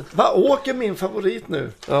 Vad åker min favorit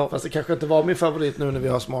nu? Ja. Fast det kanske inte var min favorit nu när vi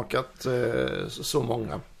har smakat så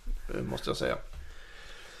många. Måste jag säga.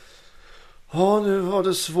 Ja, nu var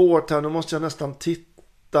det svårt här. Nu måste jag nästan titta.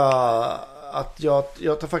 Att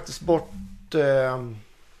jag tar faktiskt bort...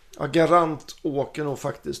 Garant åker nog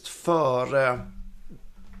faktiskt före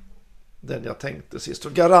den jag tänkte sist.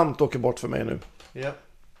 Och Garant åker bort för mig nu. Ja.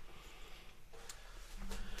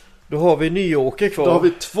 Då har vi Nyåker kvar. Då har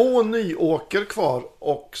vi 2 Nyåker kvar.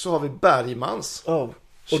 Och så har vi Bergmans. Ja.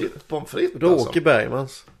 Shit, pommes frites. Då alltså. åker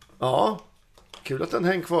Bergmans. Ja. Kul att den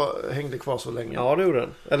hängde kvar så länge. Ja, det gjorde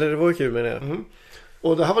den. Eller det var ju kul med det. Mm.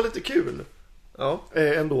 Och det här var lite kul. Ja.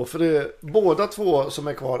 Ändå. För båda 2 som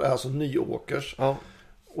är kvar är alltså Nyåkers. Ja.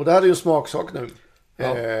 Och det här är ju en smaksak nu.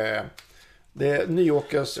 Ja. Det är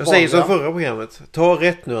Nyåkers Jag vanliga. säger som förra programmet. Ta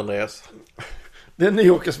rätt nu, Andreas. Det är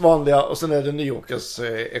Nyåkers vanliga och sen är det Nyåkers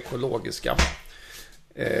ekologiska.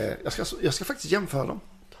 Jag ska faktiskt jämföra dem.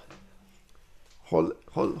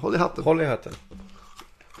 Håll i hatten. Håll i hatten.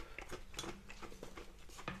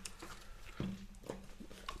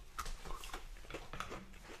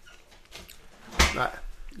 Nej,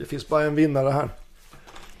 det finns bara en vinnare här.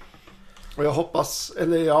 Och jag hoppas,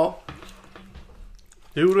 eller ja.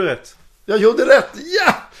 Du gjorde rätt. Jag gjorde rätt,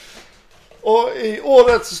 ja! Och i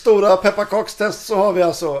årets stora pepparkakstest så har vi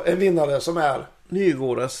alltså en vinnare som är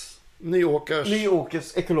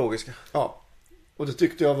Nyåkers ekologiska. Ja, och det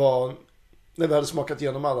tyckte jag var... När vi hade smakat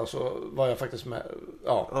igenom alla så var jag faktiskt med.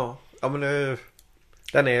 Ja men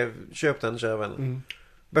den är... Köp den, kära vänner.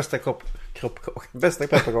 Bästa bästa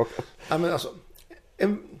pepparkaka. Ja, men alltså...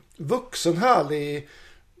 En vuxen härlig...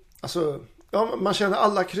 Alltså... Ja, man känner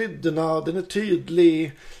alla kryddorna. Den är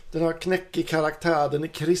tydlig. Den har knäckig karaktär. Den är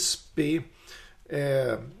krispig.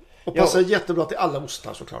 Och passar jättebra till alla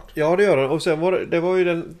ostar såklart. Ja, det gör den. Och sen det var ju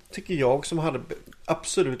den, tycker jag, som hade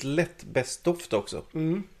absolut lätt bäst doft också.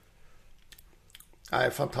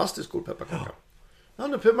 Nej, fantastiskt god pepparkaka. Ja,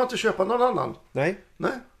 nu behöver man inte köpa någon annan. Nej.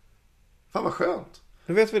 Fan vad skönt.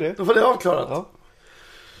 Nu vet vi det. Då får det avklarat. Ja.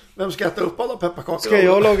 Vem ska äta upp alla pepparkakor? Ska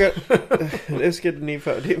jag laga... Det ska din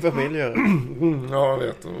familj göra. Ja, jag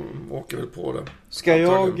vet. De åker väl på det. Ska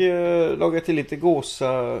jag laga till lite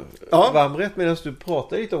gåsa varmrätt medan du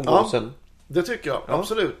pratar lite om gåsen? Det tycker jag. Ja.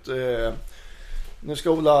 Absolut. Nu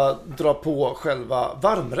ska Ola dra på själva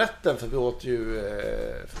varmrätten. För vi åt ju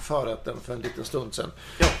förrätten för en liten stund sedan.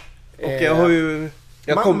 Ja. Och jag har ju...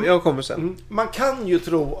 Jag kommer sen. Man kan ju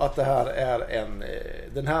tro att det här är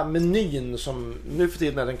den här menyn som nu för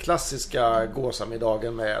tiden är den klassiska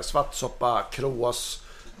gåsamiddagen med svartsoppa, krås,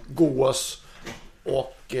 gås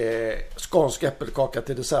och skånsk äppelkaka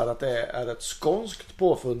till dessert, att det är ett skånskt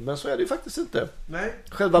påfund, men så är det ju faktiskt inte. Nej.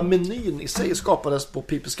 Själva menyn i sig skapades på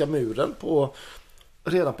Pipiska muren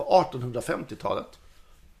redan på 1850-talet.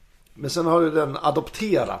 Men sen har ju den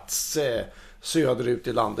adopterats söderut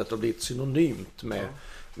i landet och blivit synonymt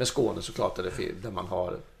med Skåne såklart, där man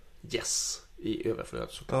har i överflöd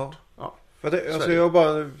såklart. Ja. Alltså jag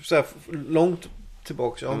bara så här, långt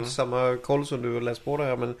tillbaka, jag har inte samma koll som du har läst på det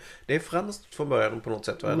här, men det är franskt från början på något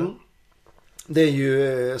sätt, va? Det är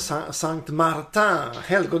ju Sankt Martin,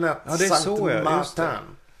 helgonet. Ja, det är Sankt så, Martin.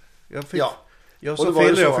 Jag sa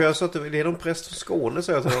fel där, för jag sa att det är någon präst från Skåne,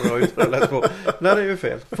 så jag har läst på. Nej, det är ju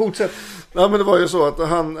fel. Fortsätt. Nej, men det var ju så att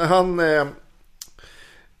han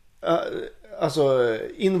alltså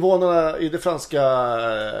invånarna i det franska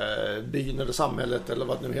byn eller samhället eller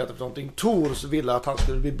vad det nu heter för någonting, Tours, ville att han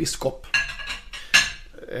skulle bli biskop.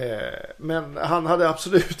 Men han hade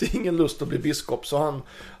absolut ingen lust att bli biskop, så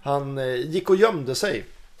han gick och gömde sig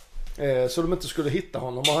så de inte skulle hitta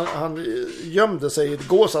honom, och han gömde sig i ett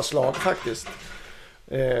gåsaslag faktiskt,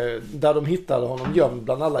 där de hittade honom gömd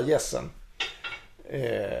bland alla gässen.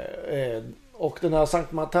 Och den här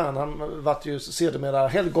Sankt Martin, han var ju sedermera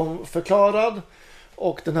helgonförklarad,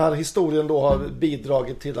 och den här historien då har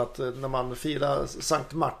bidragit till att när man firar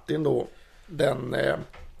Sankt Martin då den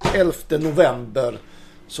 11 november,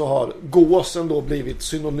 så har gåsen då blivit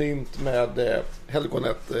synonymt med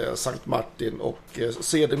helgonet Sankt Martin och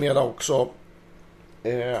sedermera också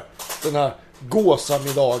den här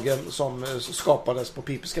gåsamiddagen som skapades på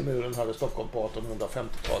Pipiska muren här i Stockholm på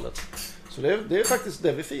 1850-talet. Så det är faktiskt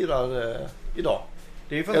det vi firar idag.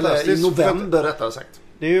 Det är ju fantastiskt. Eller i november rättare sagt.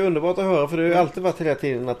 Det är ju underbart att höra, för det har ju alltid varit hela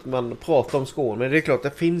tiden att man pratar om Skåne. Men det är klart,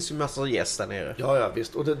 det finns ju massor av gäster där nere. Ja,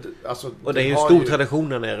 visst. Och det är ju en stor tradition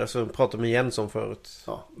där nere, så pratar man igen som förut.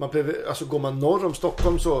 Ja, går man norr om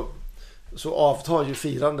Stockholm så avtar ju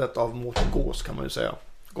firandet av motgås, kan man ju säga.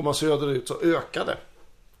 Går man söderut så ökar det.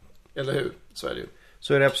 Eller hur? Så är det ju.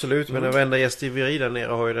 Så är det absolut, men varenda gästiveri där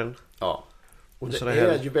nere har ju den. Ja. Och det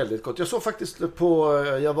är ju väldigt gott. Jag såg faktiskt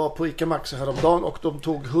jag var på Ica Maxi häromdagen och de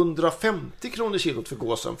tog 150 kronor kilot för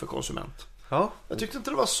gåsen för konsument. Ja. Jag tyckte inte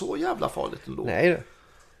det var så jävla farligt ändå. Nej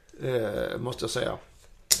måste jag säga.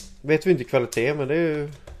 Vet vi inte kvalitet, men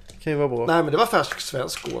det kan ju vara bra. Nej, men det var färsk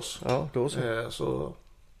svensk gås. Ja, då så. Så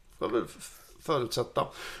får jag väl förutsätta.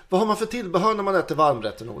 Vad har man för tillbehör när man äter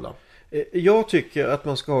varmrätten, Ola? Jag tycker att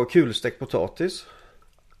man ska ha kulstekt potatis.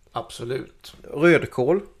 Absolut.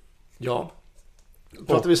 Rödkål. Ja.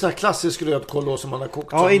 Pratar vi sån här klassisk rödkål då som man har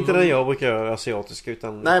kokt? Ja, inte den jag brukar göra asiatisk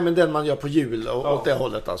utan... Nej, men den man gör på jul och åt det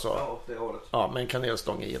hållet alltså. Ja, åt det hållet. Ja, med en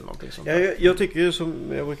kanelstång i eller någonting sånt. Jag tycker ju, som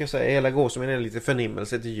jag brukar säga, hela gåsen är lite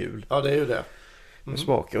förnimmelse till jul. Ja, det är ju det. Med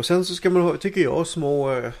smaker. Och sen så ska man ha, tycker jag,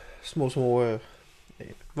 små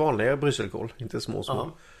vanliga brysselkål. Inte små.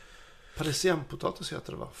 Ja. Parisienpotatis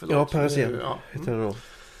heter det, va? Förlåt. Ja, parisien heter det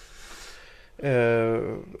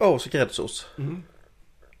då. Så gräddsås.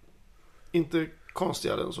 Inte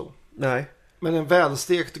konstigare än så. Nej. Men en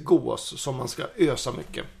välstekt gås som man ska ösa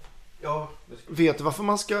mycket. Ja. Vet du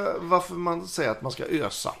varför man säger att man ska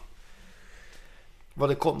ösa? Var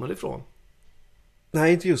det kommer ifrån?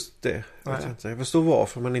 Nej, inte just det. Jag förstår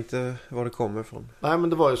varför, men inte var det kommer ifrån. Nej, men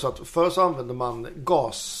det var ju så att förr så använde man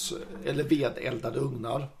gas eller vedeldade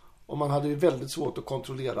ugnar. Och man hade ju väldigt svårt att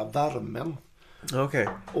kontrollera värmen. Okej.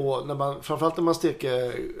 Och framförallt när man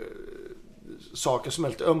steker saker som är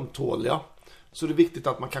lite ömtåliga, så är det viktigt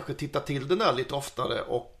att man kanske tittar till den där lite oftare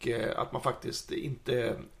och att man faktiskt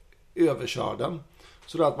inte överkör den.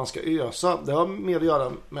 Så det är att man ska ösa. Det har mer att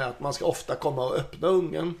göra med att man ska ofta komma och öppna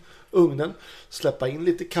ugnen, släppa in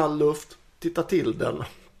lite kall luft, titta till den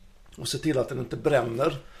och se till att den inte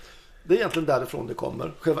bränner. Det är egentligen därifrån det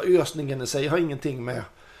kommer. Själva ösningen i sig har ingenting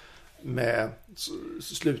med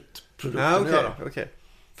slutprodukten att göra. Okej.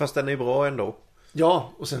 Fast den är bra ändå.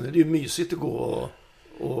 Ja, och sen är det ju mysigt att gå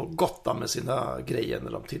och gotta med sina grejer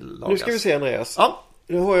när de tillagas. Nu ska vi se, Andreas. Ja.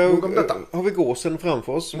 Nu har vi gåsen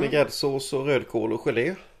framför oss med gräddsås och rödkål och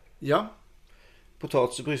gelé. Ja.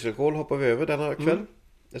 Potatis och brysselkål hoppar vi över denna kväll.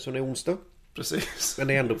 Eftersom det är onsdag. Precis. Men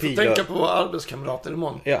det är ändå piga. Får tänka på arbetskamrater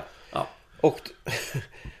imorgon. Ja. Och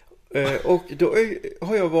då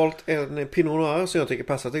har jag valt en Pinot Noir som jag tycker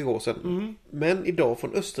passar till gåsen. Men idag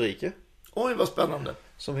från Österrike. Oj, vad spännande.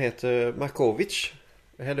 Som heter Markovic.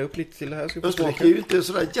 Jag häller upp lite till det här. Österrike är ju inte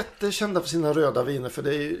sådär jättekända för sina röda viner. För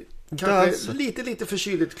det är ju kanske lite för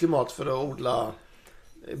kyligt klimat för att odla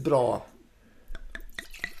bra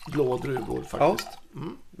blå druvor faktiskt. Ja.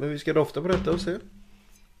 Men vi ska dofta på detta och se.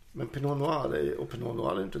 Men Pinot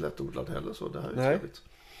Noir är inte lätt odlad heller, så det här är trevligt.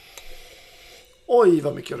 Oj,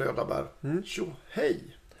 vad mycket röda bär. Tjo,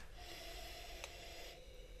 hej.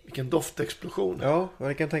 Vilken doftexplosion. Ja, och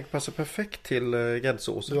jag kan tänka passa perfekt till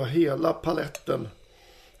gräddsåsen. Du har hela paletten.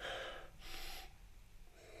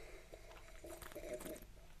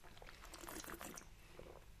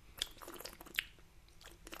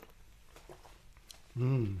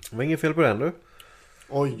 Det var ingen fel på den, du.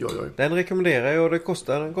 Oj. Den rekommenderar jag, och den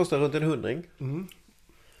kostar runt 100.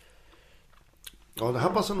 Ja, det här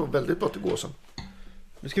passar nog väldigt bra till gåsen.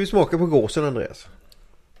 Nu ska vi smaka på gåsen, Andreas.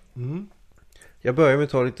 Jag börjar med att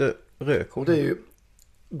ta lite rödkål. Det är ju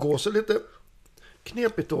gåsen lite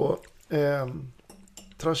knepigt att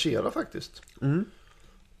tranchera faktiskt.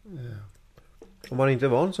 Om man inte är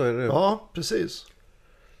van så är det. Ja, precis.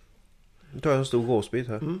 Nu tar jag en stor gåsbit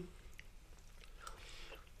här.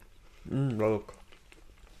 Bra lock.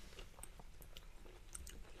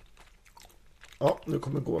 Ja, nu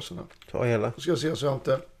kommer gåsen här. Ta hela. Nu ska jag se så jag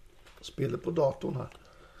inte spiller på datorn här.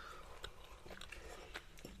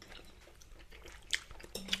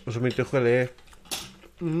 Och så lite gelé.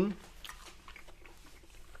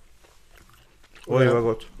 Oj, vad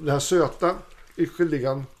gott. Det här söta i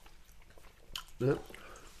geléan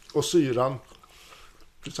och syran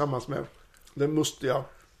tillsammans med den mustiga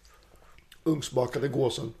ugnsbakade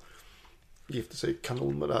gåsen gifter sig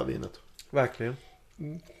kanon med det här vinet. Verkligen.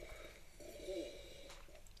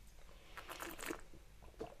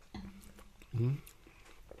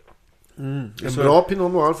 En bra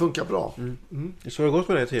Pinot Noir funkar bra. Så har det gått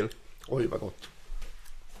med det till. Oj, vad gott.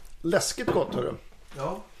 Läskigt gott, hörru.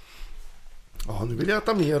 Ja. Ja, nu vill jag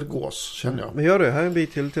äta mer gås, känner jag. Men gör det, här är en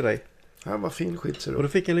bit till dig. Här var fin skit, ser Och du.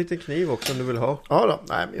 du fick en liten kniv också om du vill ha. Ja då,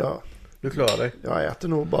 nej men Du klarar dig. jag äter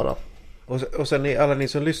nog bara. Och sen alla ni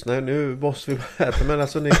som lyssnar, nu måste vi äta. Men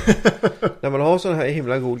alltså när man har sån här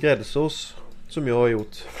himla god gräddsås som jag har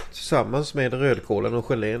gjort tillsammans med rödkålen och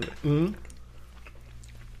gelén.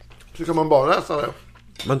 Så kan man bara äta det.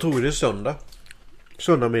 Man tror ju det är söndag.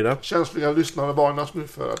 Söndagmiddag. Känsliga lyssnare varnas nu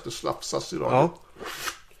för att det slafsas idag. Ja.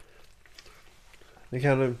 Det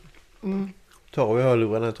kan du ta och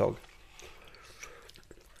hörlurarna ett tag.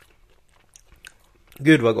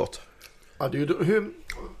 Gud vad gott. Ja, det är ju,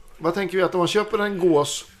 vad tänker vi att om man köper en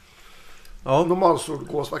gås, Ja. normalsåld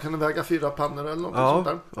gås, vad kan den väga? 4 pannor eller något sånt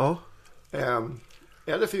där? Ja.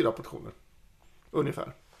 Är det 4 portioner?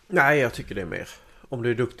 Ungefär. Nej, jag tycker det är mer. Om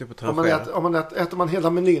du är duktig på Om man tranchera. äter man hela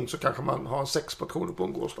menyn så kanske man har 6 portioner på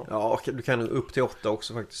en gås då. Ja, du kan upp till 8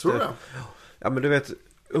 också faktiskt. Tror du det? Ja, men du vet,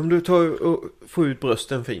 om du tar och får ut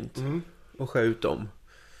brösten fint och skär ut dem.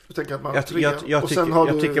 Jag tänker att man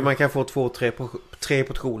Jag tycker man kan få 2-3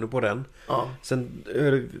 portioner på den. Ja. Sen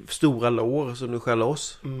är det stora lår som du skär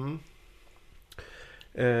loss.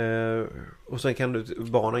 Och sen kan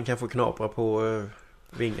barnen kan få knapra på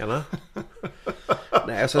vingarna.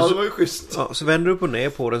 Nej, Ja, det var ju schysst. Ja, så vänder du upp och ner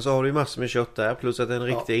på den så har du ju massor med kött där. Plus att den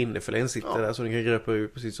riktiga innefilén sitter där så du kan gröpa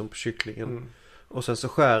ut precis som på kycklingen. Och sen så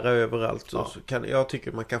skära överallt. Och så jag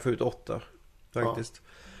tycker man kan få ut 8 faktiskt.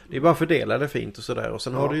 Det är bara fördela det fint och sådär. Och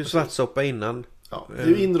sen har du ju svartsoppa innan. Ja, det är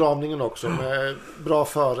ju inramningen också med bra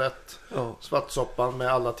förrätt. Ja. Svartsoppan med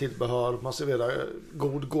alla tillbehör. Man serverar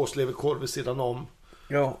god gåsleverkorv vid sidan om.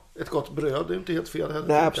 Ja. Ett gott bröd, det är inte helt fel heller.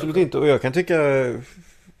 Nej, absolut inte. Och jag kan tycka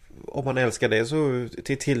om man älskar det så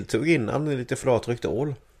till tilltugg innan lite flatryckt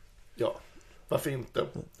ål. Ja, varför inte?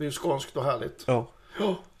 Det är ju skånskt och härligt. Ja.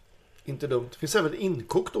 Ja, inte dumt. Det finns även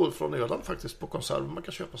inkokt ål från Öland faktiskt på konserv man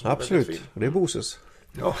kan köpa. Som Absolut, är väldigt fin. och det är Boses.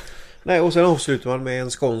 Ja. Nej, och sen avslutar man med en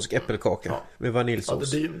skånsk äppelkaka med Ja,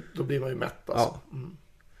 vaniljsås. då blir man ju mätt alltså. Ja.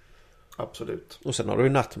 Absolut. Och sen har du ju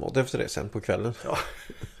nattmat efter det sen på kvällen. Ja.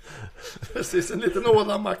 Precis, en liten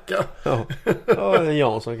ålamacka. Ja, en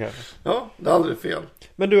Jansson kanske. Ja, det är aldrig fel.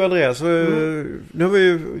 Men du Andreas, nu har vi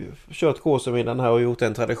ju kört gåsemiddagen här och gjort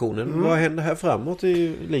den traditionen. Vad händer här framåt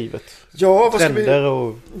i livet? Ja, vad ska Trender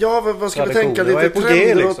och... vad ska vi tänka? Vad är Lite på G,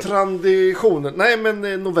 trender liksom? och traditioner. Nej,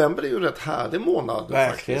 men november är ju rätt härlig månad.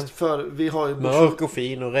 Verkligen. Faktiskt, för vi har ju... Mörk och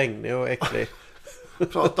fin och regnig och äcklig.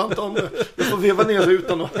 Prata inte om det. Jag får veva ner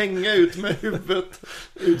rutan och hänga ut med huvudet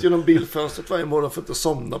ut genom bilfönstret varje morgon för att inte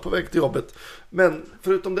somna på väg till jobbet. Men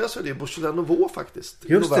förutom det så är det ju Beaujolais Nouveau faktiskt.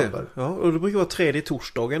 Just i november. det. Ja, och det brukar vara 3:e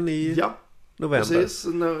torsdagen i november. Precis.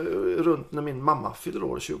 Runt när min mamma fyller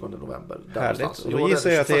år 20 november. Härligt. Och då gissar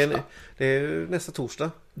jag att det är nästa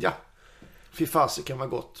torsdag. Ja. Fy fasiken var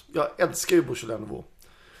gott. Jag älskar ju Beaujolais Nouveau.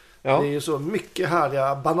 Ja. Det är ju så mycket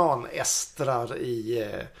härliga bananestrar i...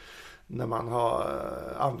 när man har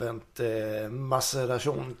använt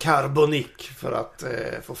maceration carbonique för att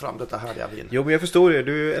få fram detta härliga vin. Jo, men jag förstår det.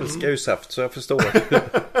 Du älskar ju saft, så jag förstår. Ja,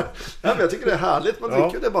 men jag tycker det är härligt. Man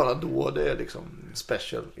dricker det bara då. Det är liksom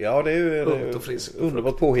special. Ja, det är ju Ungt och friskt.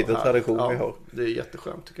 underbart påhittad tradition vi har. Det är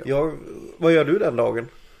jätteskönt tycker jag. Ja, vad gör du den dagen?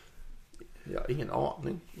 Jag har ingen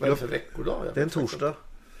aning. Vad är det för veckodag? Det är en torsdag,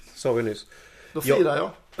 sa vi nyss. Då firar jag.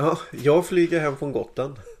 Ja, jag flyger hem från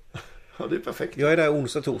Gotland. Ja, det är perfekt. Jag är där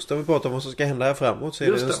onsdag, torsdag. Vi pratar om vad som ska hända här framåt. Så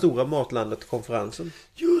är det den stora Matlandet-konferensen.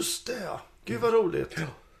 Just det, ja. Gud vad roligt. Ja.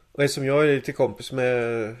 Och eftersom jag är lite kompis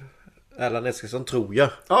med Erland Eskilsson, tror jag.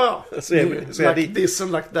 Ja. Så är like this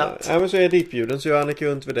and like that. Ja, men så är jag ditbjuden. Så jag och Annika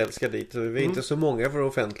Untvedell ska dit. Vi är inte så många för den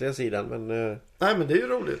offentliga sidan. Men, nej, men det är ju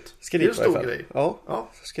roligt. Ska det är dit en stor grej. Ja,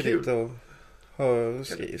 ska kul. dit och har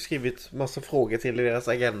skrivit massa frågor till deras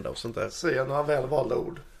agenda och sånt där. Säga några välvalda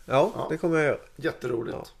ord. Ja, det kommer jag göra.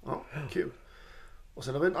 Jätteroligt. Ja, kul. Och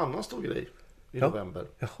sen har vi en annan stor grej i november.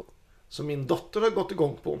 Ja. Som min dotter har gått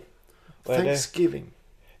igång på. Vad är det? Thanksgiving.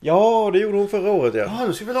 Ja, det gjorde hon förra året, ja. Ja,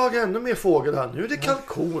 nu ska vi laga ännu mer fågel här. Nu är det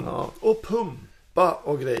kalkon och pumpa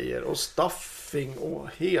och grejer och stuffing och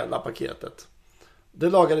hela paketet. Det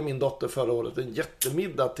lagade min dotter förra året. En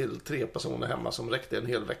jättemiddag till 3 personer hemma som räckte en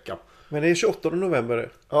hel vecka. Men det är 28 november det.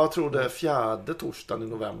 Ja, jag tror det är 4:e torsdagen i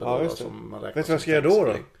november. Ja, då, just det. som man räknar. Vet du vad jag ska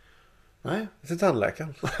göra då? Nej. Till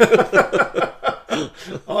tandläkaren.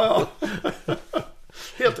 Ja.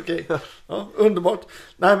 Helt okej. Ja, underbart.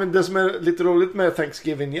 Nej, men det som är lite roligt med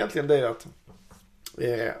Thanksgiving egentligen, det är att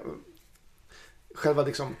själva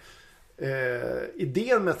liksom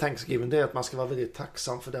idén med Thanksgiving, det är att man ska vara väldigt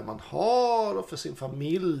tacksam för det man har och för sin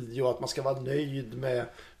familj och att man ska vara nöjd med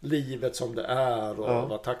livet som det är och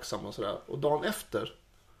vara tacksam och sådär. Och dagen efter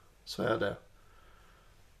så är det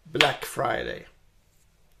Black Friday.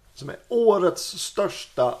 Som är årets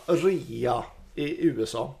största rea i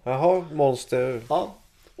USA. Jaha, monster. Ja.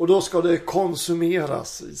 Och då ska det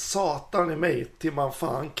konsumeras. Satan i mig till man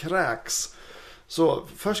fan kräks. Så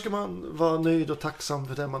först ska man vara nöjd och tacksam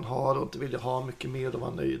för det man har och inte vilja ha mycket mer och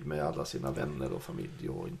vara nöjd med alla sina vänner och familj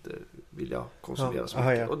och inte vilja konsumera så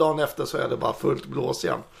mycket. Och dagen efter så är det bara fullt blås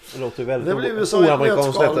igen. Det låter väldigt det blir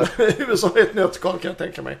USA i ett nötskal kan jag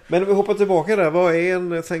tänka mig. Men om vi hoppar tillbaka där, vad är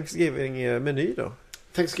en Thanksgiving-meny då?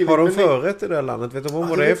 Har de förrätt i det här landet? Vet de om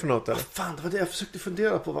vad det är för något? Eller? Fan, det var det jag försökte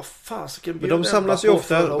fundera på. Vad fan ska men de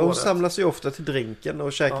samlas ju ofta till drinken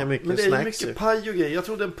och käkar mycket snacks. Men det är mycket paj och grejer. Jag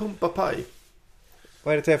tror det är en pumpapaj.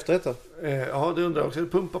 Vad är det till efterrätt då? Ja, det undrar jag också. Är det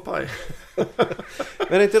pumpapaj? Men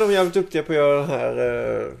är inte de jävligt duktiga på att göra den här...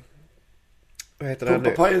 vad heter det?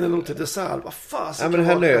 Pumpapajen är nog till dessert. Vad fan ska men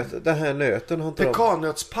den här nöten har inte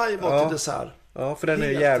pekannötspaj var till dessert. Ja, för den är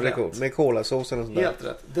jävligt god. Med kolasås eller sånt där. Helt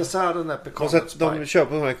rätt. Desserten är pekannötspaj. De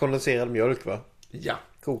köper sån här kondenserad mjölk va? Ja.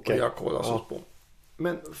 Kokar. Och gör kolasås på.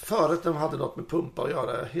 Men förut de hade något med pumpa att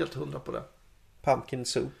göra. Jag är helt 100 på det. Pumpkin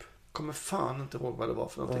soup. Kommer fan inte ihåg vad det var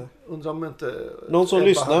för någonting. Undrar om inte någon som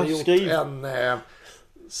lyssnar, skriv en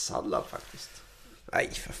sallad faktiskt. Nej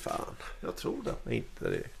för fan. Jag tror det. Inte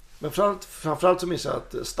det. Men framförallt så minns jag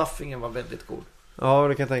att stuffingen var väldigt god. Ja,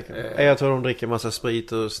 det kan jag tänka. Jag tror de dricker massa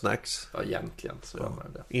sprit och snacks. Ja, egentligen så gör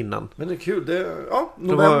man det. Innan. Men det är kul.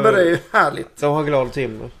 November är härligt. De har glad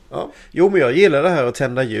timme. Ja. Jo, men jag gillar det här att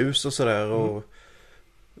tända ljus och sådär.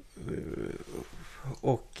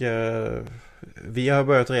 Och vi har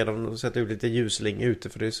börjat redan sätta ut lite ljusling ute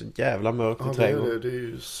för det är så jävla mörkt i trädgården. Det är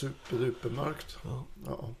ju supermörkt.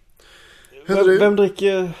 Ja. Vem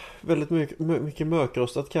dricker väldigt mycket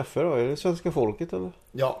mörkrostat kaffe då? Är det svenska folket eller?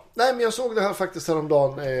 Ja, nej men jag såg det här faktiskt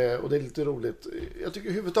häromdagen och det är lite roligt. Jag tycker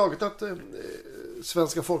överhuvudtaget att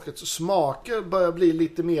svenska folkets smaker börjar bli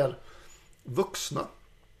lite mer vuxna.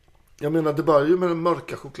 Jag menar det börjar ju med den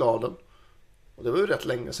mörka chokladen. Och det var ju rätt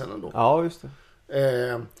länge sedan ändå. Ja, just det.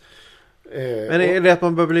 Men är det att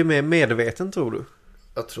man börjar bli mer medveten tror du?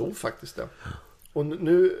 Jag tror faktiskt det. Och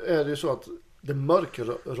nu är det ju så att det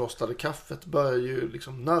mörkrostade kaffet börjar ju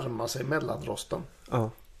liksom närma sig mellanrosten.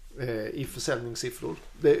 Ja. I försäljningssiffror.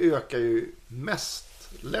 Det ökar ju mest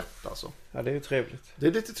lätt alltså. Ja, det är ju trevligt. Det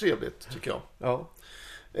är lite trevligt tycker jag.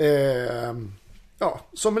 Ja.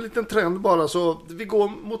 Som en liten trend bara så vi går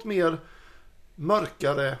mot mer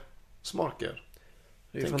mörkare smaker.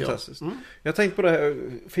 Det är fantastiskt. Jag tänkte på det här.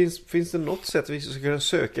 Finns det något sätt vi ska kunna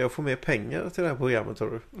söka och få mer pengar till det här programmet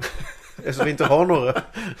tror du? Eftersom vi inte har några.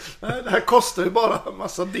 Nej, det här kostar ju bara en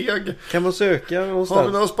massa deg. Kan man söka någonstans? Har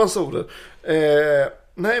vi några sponsorer?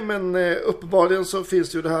 Nej, men uppenbarligen så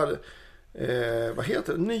finns det ju det här vad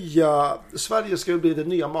heter det? Sverige ska ju bli det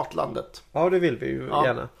nya matlandet. Ja, det vill vi ju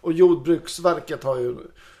gärna. Och Jordbruksverket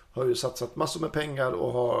har ju satsat massor med pengar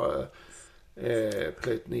och har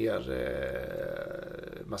plöjt ner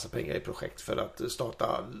massa pengar i projekt för att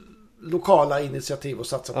starta lokala initiativ och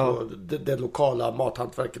satsa på det lokala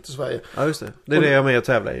mathantverket i Sverige. Ja, just det. Det är det jag är med och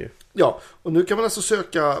tävlar i. Ja, och nu kan man alltså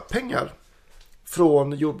söka pengar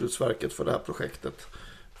från Jordbruksverket för det här projektet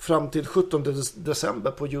fram till 17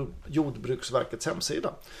 december på Jordbruksverkets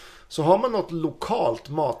hemsida. Så har man något lokalt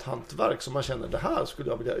mathantverk som man känner det här skulle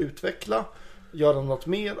jag vilja utveckla, göra något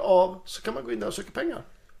mer av, så kan man gå in där och söka pengar.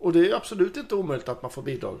 Och det är absolut inte omöjligt att man får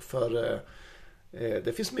bidrag för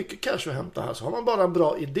det finns mycket cash att hämta här. Så har man bara en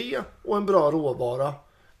bra idé och en bra råvara,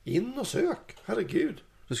 in och sök, herregud.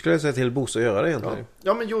 Du skulle säga till Bosse att göra det egentligen.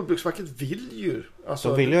 Ja, men Jordbruksverket vill ju. Alltså,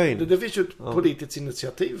 de vill jag in. Det finns ju ett politiskt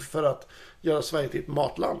initiativ för att göra Sverige till ett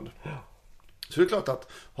matland. Så det är klart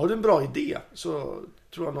att har du en bra idé så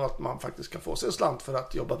tror jag nog att man faktiskt kan få sig en slant för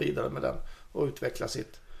att jobba vidare med den och utveckla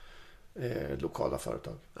sitt lokala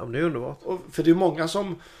företag. Ja, men det är underbart. För det är många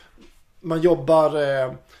som man jobbar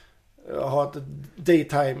har ett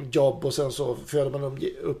daytime jobb och sen så föder man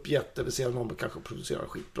upp getter vid sidan om och kanske producerar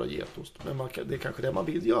skitbra getost. Men det är kanske det man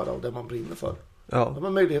vill göra och det man brinner för. Ja. Då har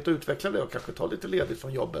man möjlighet att utveckla det och kanske ta lite ledigt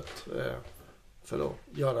från jobbet för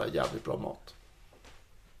att göra jävligt bra mat.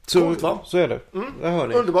 Coolt, va? Så är det. Där hör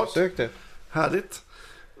ni. Underbart. Sök det. Härligt.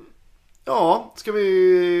 Ja, ska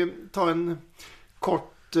vi ta en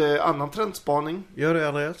kort annan trendspaning? Gör det,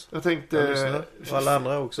 Andreas. Jag tänkte... Och alla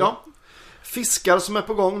andra också. Ja. Fiskar som är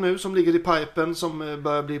på gång nu, som ligger i pipen, som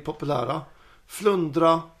börjar bli populära.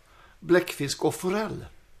 Flundra, bläckfisk och forell.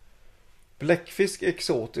 Bläckfisk,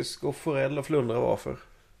 exotisk och forell och flundra varför?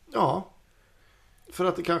 Ja. För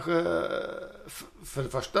att det kanske... För det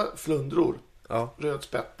första, flundror. Ja.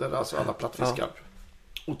 Rödspetter, alltså alla plattfiskar.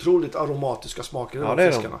 otroligt aromatiska smaker i Ja, de det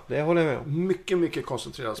är fiskarna. det håller jag med om. Mycket, mycket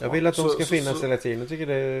koncentrerad smak. Jag vill att de ska finnas hela tiden. Jag tycker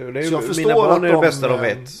det är så jag ju, förstår mina barn att är det bästa de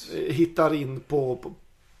vet. hittar in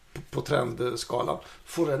på trendskalan.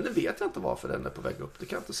 Forellen vet jag inte varför den är på väg upp. Det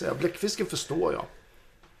kan jag inte säga. Bläckfisken förstår jag.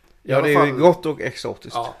 Ja, det är ju gott och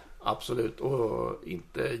exotiskt. Ja, absolut. Och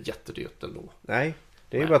inte jättedyrt ändå. Nej,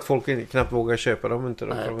 det är ju bara att folk knappt vågar köpa dem inte.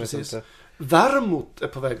 Då, Nej, de precis. inte. Vermouth är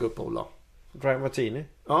på väg upp, Ola. Dry Martini.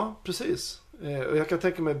 Ja, precis. Och jag kan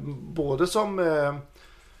tänka mig både som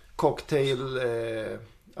cocktail,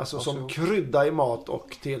 alltså som krydda i mat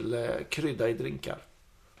och till krydda i drinkar.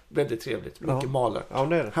 Väldigt trevligt. Mycket malört. Ja,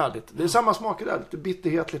 det är det. Härligt. Det är samma smaker där. Lite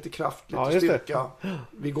bitterhet, lite kraft, lite styrka.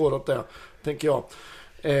 Vi går åt det, tänker jag.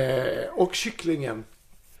 Och kycklingen.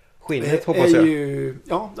 Skinnet hoppas jag.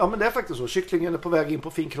 Ja, men det är faktiskt så. Kycklingen är på väg in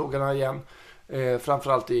på finkrogarna igen.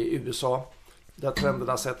 Framförallt i USA. Där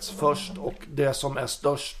trenderna sätts först. Och det som är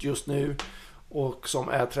störst just nu och som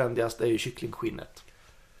är trendigast är ju kycklingskinnet.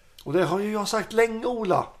 Och det har ju jag sagt länge,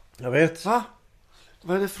 Ola. Jag vet. Va?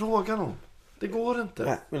 Vad är det frågan om? Det går inte.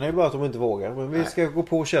 Nej, men det är bara att de inte vågar. Men vi ska gå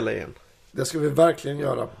på källa igen. Det ska vi verkligen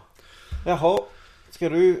göra. Jaha, ska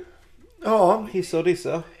du Ja, hissa och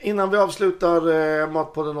dissa? innan vi avslutar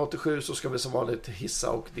Matpodden 87 så ska vi som vanligt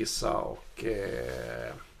hissa och dissa. Och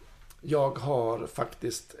jag har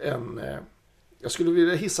faktiskt jag skulle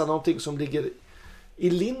vilja hissa någonting som ligger i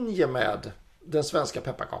linje med den svenska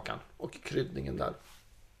pepparkakan och kryddningen där.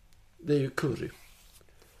 Det är ju curry.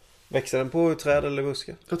 Växer den på träd eller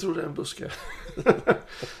buske? Jag tror det är en buske.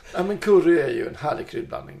 Ja, men curry är ju en härlig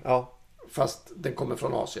kryddblandning. Ja. Fast den kommer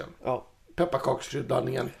från Asien. Ja.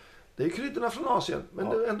 Pepparkakskryddblandningen. Det är kryddorna från Asien. Men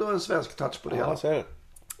det är ändå en svensk touch på det hela. Ja, så är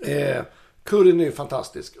det. Curryn är ju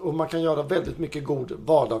fantastisk. Och man kan göra väldigt mycket god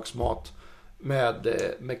vardagsmat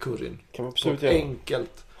med curryn. Kan man absolut och göra.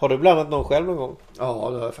 Enkelt. Har du blandat någon själv någon gång? Ja,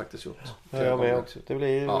 det har jag faktiskt gjort. Ja, jag med också. Det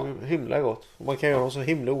blir himla gott. Och man kan göra dem så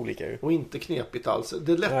himla olika ju. Och inte knepigt alls.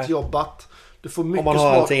 Det är lättjobbat. Du får mycket om man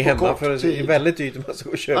har smak allting på hemma, kort för det är tid. väldigt dyrt om man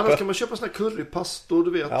ska köpa. Annars kan man köpa såna här currypastor,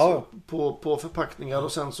 du vet, Ja. på förpackningar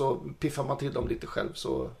och sen så piffar man till dem lite själv.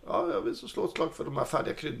 Så jag vill så slå ett slag för de här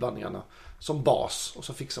färdiga kryddblandningarna som bas och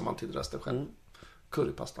så fixar man till resten själv.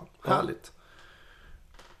 Currypastan. Härligt.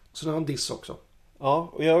 Så det har en diss också. Ja,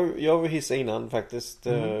 och jag vill hissa innan faktiskt.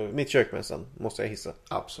 Mitt kökmässan måste jag hissa.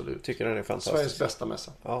 Absolut. Tycker den är fantastisk. Sveriges bästa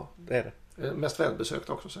mässa. Ja, det är det. Mest välbesökt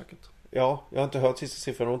också säkert. Ja, jag har inte hört sista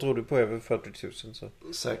siffran. De trodde på över 40 000. Så.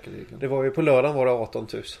 Säkerligen. Det var ju på lördagen var det 18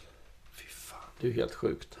 000. Fy fan, det är ju helt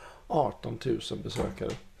sjukt. 18 000 besökare.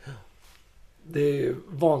 Det är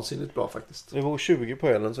vansinnigt bra faktiskt. Det var 20 på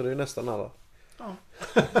ölen så det är nästan alla. Ja.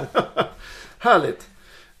 Härligt.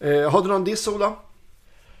 Har du någon diss, Ola?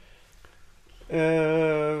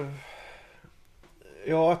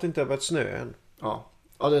 Ja, att det inte har börjat snö än. Ja,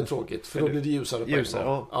 det är tråkigt. För då blir det ljusare på Ljusare, en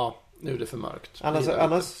gång. ja. Ja, nu är det för mörkt.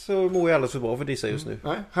 Annars så mår jag alldeles för bra för dissa just nu.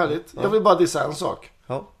 Nej, härligt. Jag vill bara dissa en sak.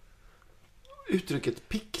 Ja, Uttrycket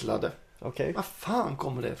picklade. okej. Vad fan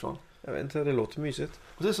kommer det ifrån? Jag vet inte, det låter mysigt.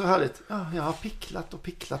 Och det är så härligt. Ja, jag har picklat och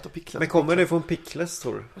picklat och picklat. Men kommer det från pickles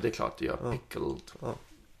tror du? Det är klart det gör. Pickled. Ja.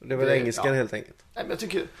 Det är väl Det- engelskan ja. helt enkelt. Nej, men jag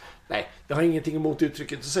tycker... Nej, jag har ingenting emot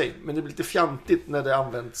uttrycket i sig. Men det blir lite fjantigt när det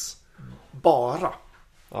används bara.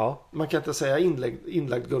 Ja, Man kan inte säga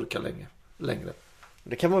inlagd gurka längre.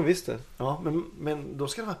 det kan man visst det. Ja, men då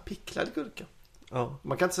ska det vara picklad gurka. Ja.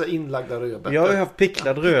 Man kan inte säga inlagda rödbetor. Jag har ju haft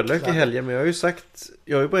picklad rödlök i picklad. helgen, men jag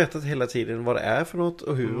har ju berättat hela tiden vad det är för något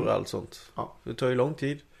och hur och allt sånt. Ja. Det tar ju lång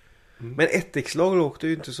tid. Men ättikslag låter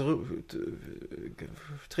ju inte så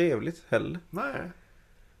trevligt heller. Nej.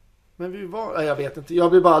 Men nej, jag vet inte.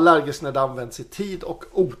 Jag blir bara allergisk när det används i tid och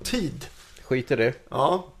otid. Skit i det.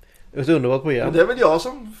 Ja, Ett underbart program. men det är väl jag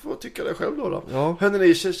som får tycka det själv då. Ja.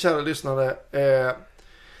 Hörrni, kära lyssnare.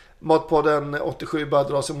 Matpodden 87 börjar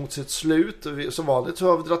dra sig mot sitt slut. Som vanligt så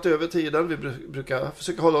har vi dragit över tiden. Vi brukar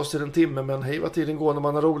försöka hålla oss till en timme, men hej vad tiden går när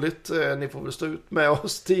man har roligt. Ni får väl stå ut med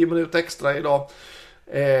oss 10 minuter extra idag.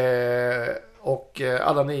 Och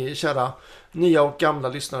alla ni kära nya och gamla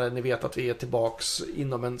lyssnare, ni vet att vi är tillbaks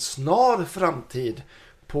inom en snar framtid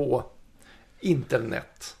på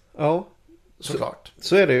internet. Ja, Såklart.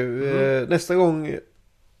 så är det ju. Nästa gång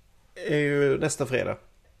är ju nästa fredag.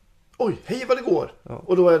 Oj, hej vad det går. Ja.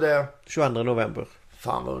 Och då är det... 22 november.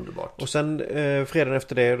 Fan vad underbart. Och sen fredagen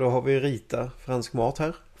efter det då har vi Rita fransk mat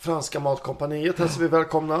här. Franska matkompaniet hälsar vi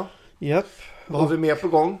välkomna. Japp. Vad har vi mer på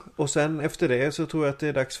gång? Och sen efter det så tror jag att det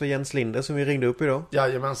är dags för Jens Linder som vi ringde upp idag.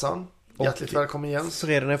 Jajamensan. Och Hjärtligt välkommen Jens.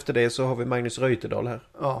 Fredagen efter det så har vi Magnus Reuterdahl här.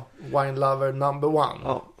 Ja, Wine Lover number 1.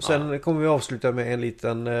 Ja. Sen kommer vi avsluta med en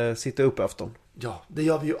liten sitta upp afton. Ja, det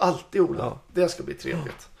gör vi ju alltid, Ola. Ja. Det ska bli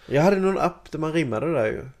trevligt. Jag hade någon app där man rimmade där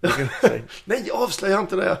ju. Nej, avslöja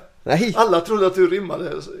inte det. Nej. Alla trodde att du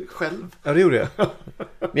rimmade själv. Ja, det gjorde jag.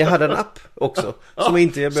 Men jag hade en app också. Som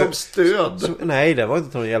inte som stöd. Nej, det var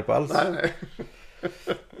inte någon hjälp alls. Nej.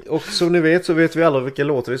 Och som ni vet så vet vi alla vilka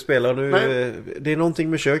låtar vi spelar nu. Det är någonting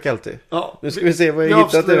med kök alltid. Ja, nu ska vi se vad jag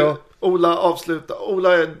hittat idag.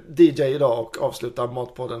 Ola är DJ idag och avslutar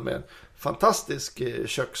Matpodden med en fantastisk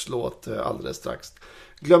kökslåt alldeles strax.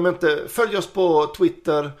 Glöm inte, följ oss på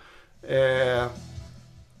Twitter,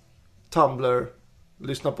 Tumblr,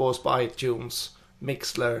 lyssna på oss på iTunes,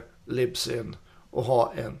 Mixler, Libsyn och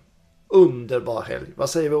ha en underbar helg. Vad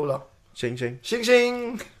säger vi, Ola? Tjing tjing. Tjing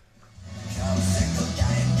tjing!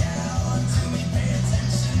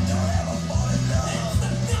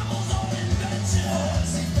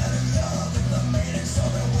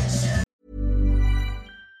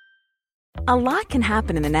 A lot can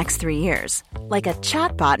happen in the next 3 years. Like a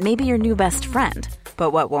chatbot may be your new best friend.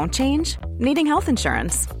 But what won't change? Needing health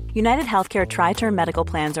insurance. United Healthcare Tri-Term Medical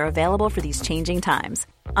Plans are available for these changing times.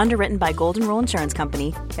 Underwritten by Golden Rule Insurance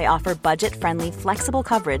Company, they offer budget-friendly, flexible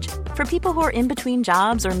coverage for people who are in between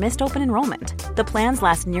jobs or missed open enrollment. The plans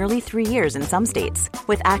last nearly 3 years in some states,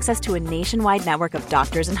 with access to a nationwide network of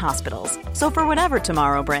doctors and hospitals. So for whatever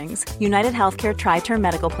tomorrow brings, United Healthcare Tri-Term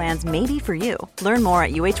Medical Plans may be for you. Learn more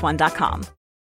at uh1.com.